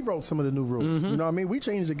say we wrote some of the new rules. Mm-hmm. You know what I mean? We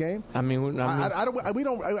changed the game. I mean, we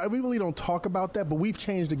really don't talk about that, but we've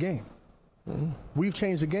changed the game. Mm-hmm. We've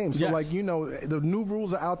changed the game. So, like, you know, the new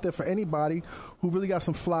rules are out there for anybody who really got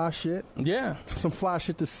some fly shit. Yeah. Some fly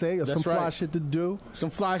shit to say or some fly shit to do.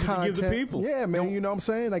 Some fly shit to give the people. Yeah, man. You know what I'm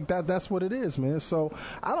saying? Like, that's what it is, man. So,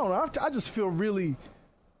 I don't know. I just feel really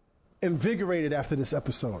invigorated after this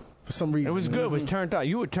episode for some reason. It was good. It was turned up.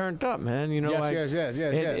 You were turned up, man. You know, yes.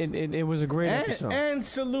 It was a great episode. And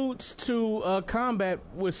salutes to Combat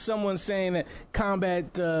with someone saying that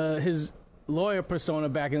Combat, his lawyer persona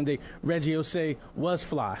back in the day, Reggie Osei, was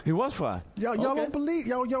fly. He was fly. Y'all don't believe.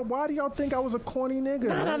 Yo, why do y'all think I was a corny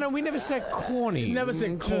nigga? No. We never said corny. Never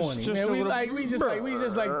said corny. Just man. We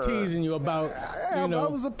just like teasing you about. You know, I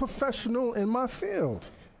was a professional in my field.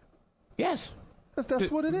 Yes.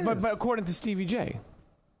 That's what it is. But according to Stevie J.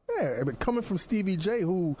 Yeah, but coming from Stevie J,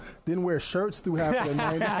 who didn't wear shirts through half of the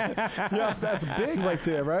 90s, yes, that's big right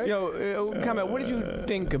there, right? Yo, comment, what did you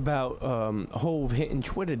think about Hove hitting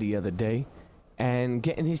Twitter the other day and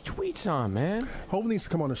getting his tweets on, man? Hove needs to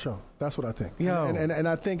come on the show. That's what I think. Yo. And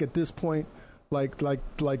I think at this point,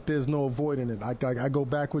 like there's no avoiding it. I go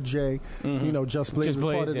back with Jay. Mm-hmm. You know, Just Blaze is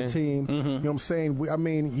part of the team. Mm-hmm. You know what I'm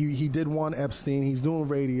saying? He did one Epstein. He's doing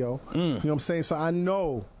radio. You know what I'm saying? So I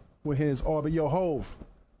know with his orbit. Yo, Hove,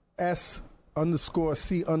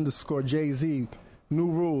 _C_Jay-Z. New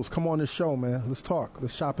rules. Come on the show, man. Let's talk.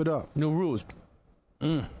 Let's chop it up. New rules.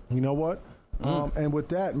 You know what? And with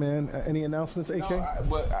that, man, any announcements, AK?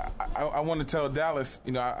 No, I want to tell Dallas,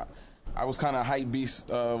 I was kind of hype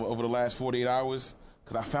beast over the last 48 hours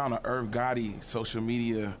because I found an Irv Gotti social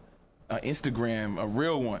media Instagram, a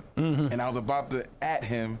real one. And I was about to at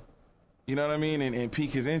him, you know what I mean, and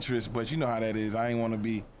pique his interest. But you know how that is. I ain't want to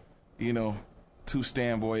be, too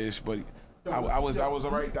standboyish, but I was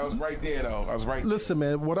right there though. I was right. Listen,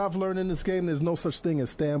 man. What I've learned in this game, there's no such thing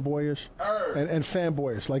as standboyish and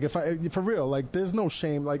fanboyish. Like for real, like there's no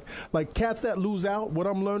shame. Like cats that lose out. What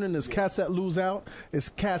I'm learning is cats that lose out is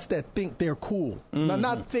cats that think they're cool. Now,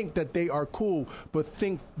 not think that they are cool, but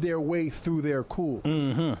think their way through their cool.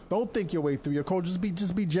 Don't think your way through your cool. Just be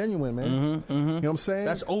genuine, man. You know what I'm saying?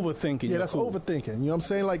 That's overthinking. Yeah, that's overthinking. You know what I'm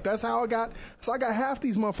saying? Like that's how I got. So I got half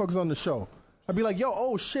these motherfuckers on the show. I'd be like, yo,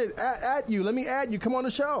 oh shit, at you. Let me add you. Come on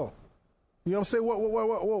the show. You know what I'm saying?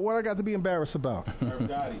 What I got to be embarrassed about? Irv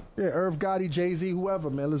Gotti. Yeah, Irv Gotti, Jay-Z, whoever,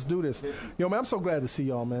 man. Let's do this. Yo, man, I'm so glad to see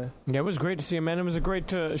y'all, man. Yeah, it was great to see you, man. It was a great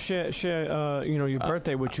to share your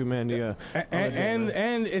birthday with you, man.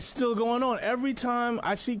 And it's still going on. Every time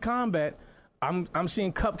I see Combat, I'm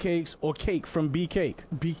seeing cupcakes or cake from B Cake.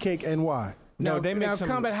 B Cake NY. No, they make some...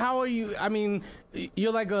 Combat, how are you? I mean,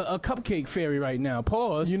 you're like a cupcake fairy right now.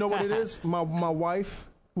 Pause. You know what it is? My wife,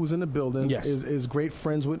 who's in the building, is great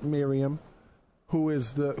friends with Miriam, who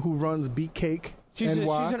runs Beat Cake. She's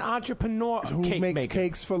an entrepreneur who cake makes maker.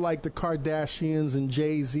 cakes for like the Kardashians and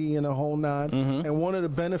Jay-Z and a whole nine. And one of the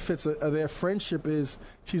benefits of their friendship is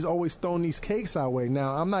she's always throwing these cakes our way.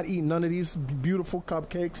 Now, I'm not eating none of these beautiful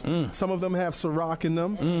cupcakes. Some of them have Ciroc in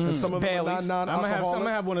them, and some of them are non-alcoholic. I'm gonna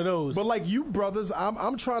have one of those. But like you brothers,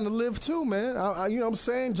 I'm trying to live too, man. You know what I'm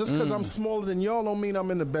saying? Just because I'm smaller than y'all don't mean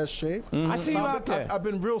I'm in the best shape. I see you out there. I've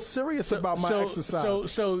been real serious about my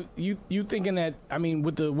exercise. So you thinking that, I mean,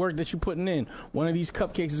 with the work that you're putting in, one of these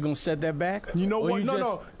cupcakes is gonna set that back? You know what?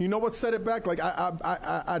 No. You know what set it back? Like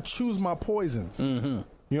I choose my poisons.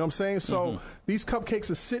 You know what I'm saying? So these cupcakes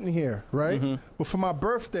are sitting here, right? But for my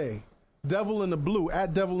birthday, Devil in the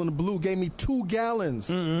Blue, gave me 2 gallons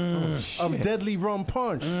of deadly rum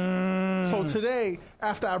punch. So today,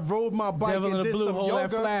 after I rode my bike Devil and in the did Blue, some hold yoga,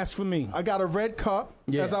 that flask for me. I got a red cup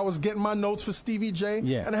as I was getting my notes for Stevie J,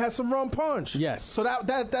 and I had some rum punch. Yes. So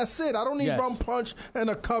that's it. I don't need rum punch and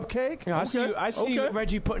a cupcake. Yeah, I see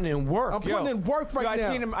Reggie putting in work. I'm putting in work right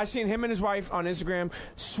now. I seen him and his wife on Instagram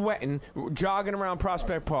sweating, jogging around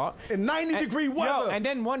Prospect Park in 90-degree weather. And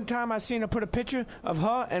then one time I seen her put a picture of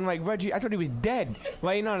her and like Reggie. I thought he was dead,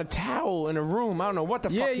 laying on a towel in a room. I don't know what the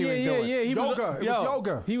fuck he was doing. Yeah, yoga. It was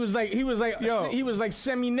yoga. He was like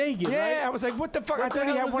semi-naked. Yeah, right? I was like, what the fuck? I thought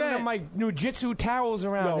he had one of them like nujitsu towels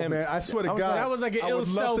around him. Man, I swear to God, that was like an I would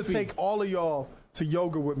love selfie. to take all of y'all to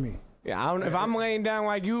yoga with me. Yeah, if I'm laying down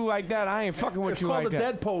like you like that, I ain't fucking with you like that. It's called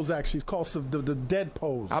the dead pose, actually. It's called the dead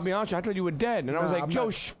pose. I'll be honest with you, I thought you were dead. And I was like,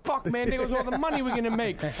 fuck, man, there goes all the money we're going to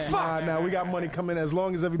make. Fuck. Nah, we got money coming as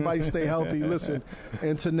long as everybody stay healthy. Listen,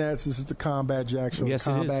 internets, this is the Combat Jack Show. Yes,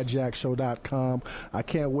 CombatJackShow.com. I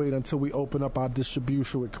can't wait until we open up our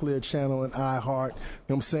distribution with Clear Channel and iHeart. You know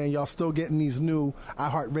what I'm saying? Y'all still getting these new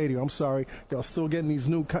iHeart Radio. I'm sorry. Y'all still getting these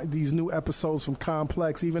new episodes from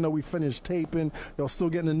Complex. Even though we finished taping, y'all still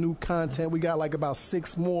getting the new content. We got like about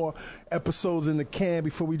 6 more episodes in the can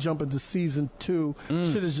before we jump into season 2.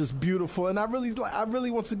 Shit is just beautiful, and I really,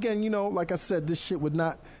 once again, like I said, this shit would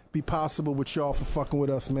not be possible with y'all for fucking with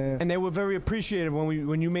us, man. And they were very appreciative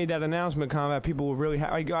when you made that announcement, Combat. People were really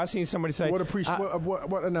happy. I seen somebody say,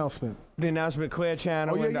 what announcement? The announcement, Clear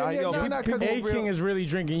Channel. A-King is really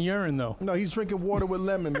drinking urine, though. No, he's drinking water with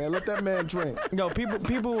lemon, man. Let that man drink. No,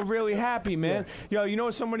 people were really happy, man. Yeah. Yo, you know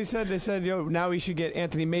what somebody said? They said, now we should get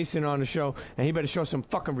Anthony Mason on the show, and he better show some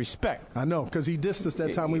fucking respect. I know, because he dissed us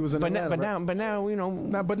that time we was in Atlanta. But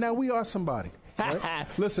now we are somebody. Right?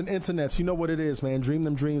 Listen, internets, you know what it is, man. Dream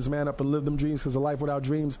them dreams, man up and live them dreams, because a life without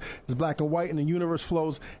dreams is black and white, and the universe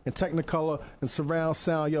flows in Technicolor and surround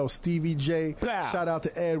sound. Yo, Stevie J. Blah. Shout out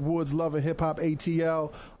to Ed Woods, Love and Hip Hop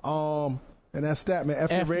ATL. And that's that, man.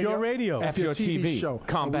 F your radio. F your TV show.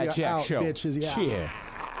 Combat Jack out, Show. Bitches. Yeah. Cheer.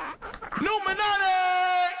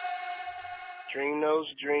 Illuminati! Dream those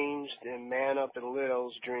dreams, then man up and live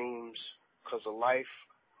those dreams, because a life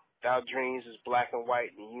without dreams is black and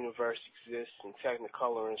white, and the universe exists in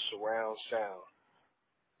Technicolor and surround sound.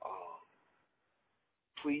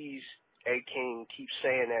 Please, A-King, keep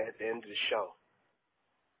saying that at the end of the show.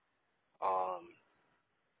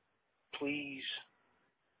 Please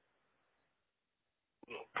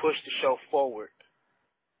push the show forward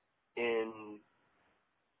in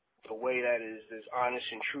the way that is honest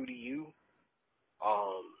and true to you,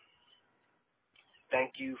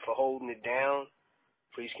 Thank you for holding it down.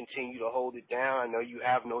 Please continue to hold it down. I know you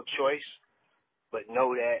have no choice, but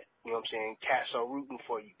know that, you know what I'm saying, cats are rooting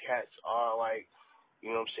for you. Cats are like, you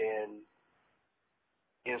know what I'm saying,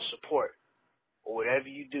 in support or whatever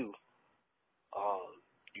you do.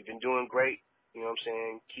 You've been doing great, you know what I'm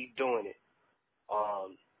saying, keep doing it.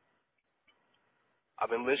 I've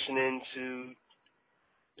been listening to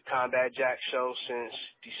the Combat Jack show since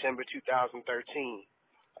December 2013,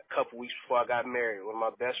 a couple weeks before I got married. One of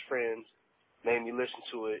my best friends made me listen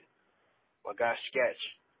to it. My guy Sketch.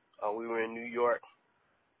 We were in New York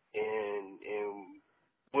in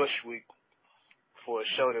Bushwick for a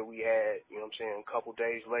show that we had, you know what I'm saying, a couple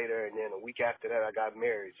days later, and then a week after that I got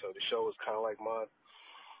married. So the show was kind of like my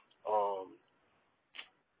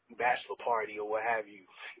bachelor party or what have you,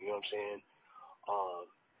 you know what I'm saying.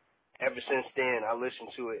 Ever since then, I listen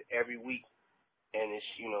to it every week, and it's,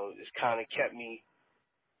 you know, it's kind of kept me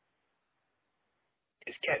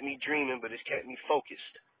dreaming, but it's kept me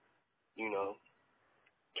focused, you know.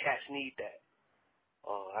 Cats need that.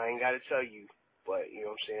 I ain't got to tell you, but, you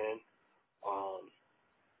know what I'm saying,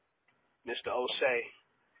 Mr. Osei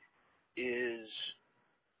is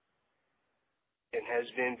and has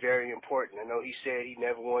been very important. I know he said he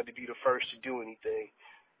never wanted to be the first to do anything,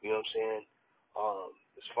 you know what I'm saying.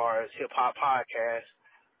 As far as hip-hop podcasts,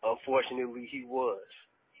 unfortunately he was.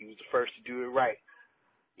 He was the first to do it right,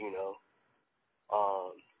 you know.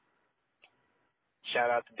 Shout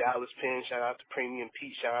out to Dallas Penn, shout out to Premium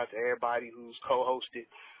Pete, shout out to everybody who's co-hosted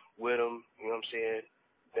with him, you know what I'm saying.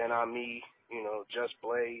 Ben Ami, you know, Just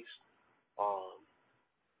Blaze.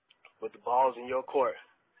 With the ball's in your court.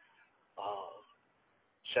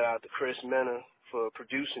 Shout out to Chris Mena for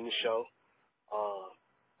producing the show.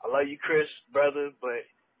 I love you, Chris, brother, but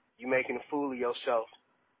you making a fool of yourself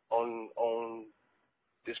on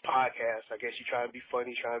this podcast. I guess you trying to be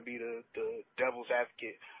funny, trying to be the devil's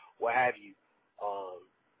advocate, what have you.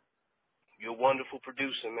 You're a wonderful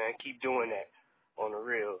producer, man. Keep doing that on the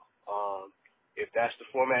real. If that's the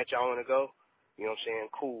format y'all want to go, you know what I'm saying,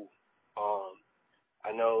 cool. I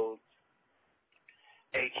know,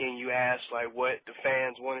 King, you asked, like, what the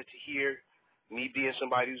fans wanted to hear. Me being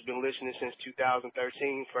somebody who's been listening since 2013,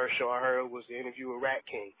 first show I heard was the interview with Rat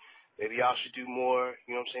King. Maybe y'all should do more,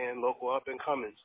 you know what I'm saying, local up-and-comings.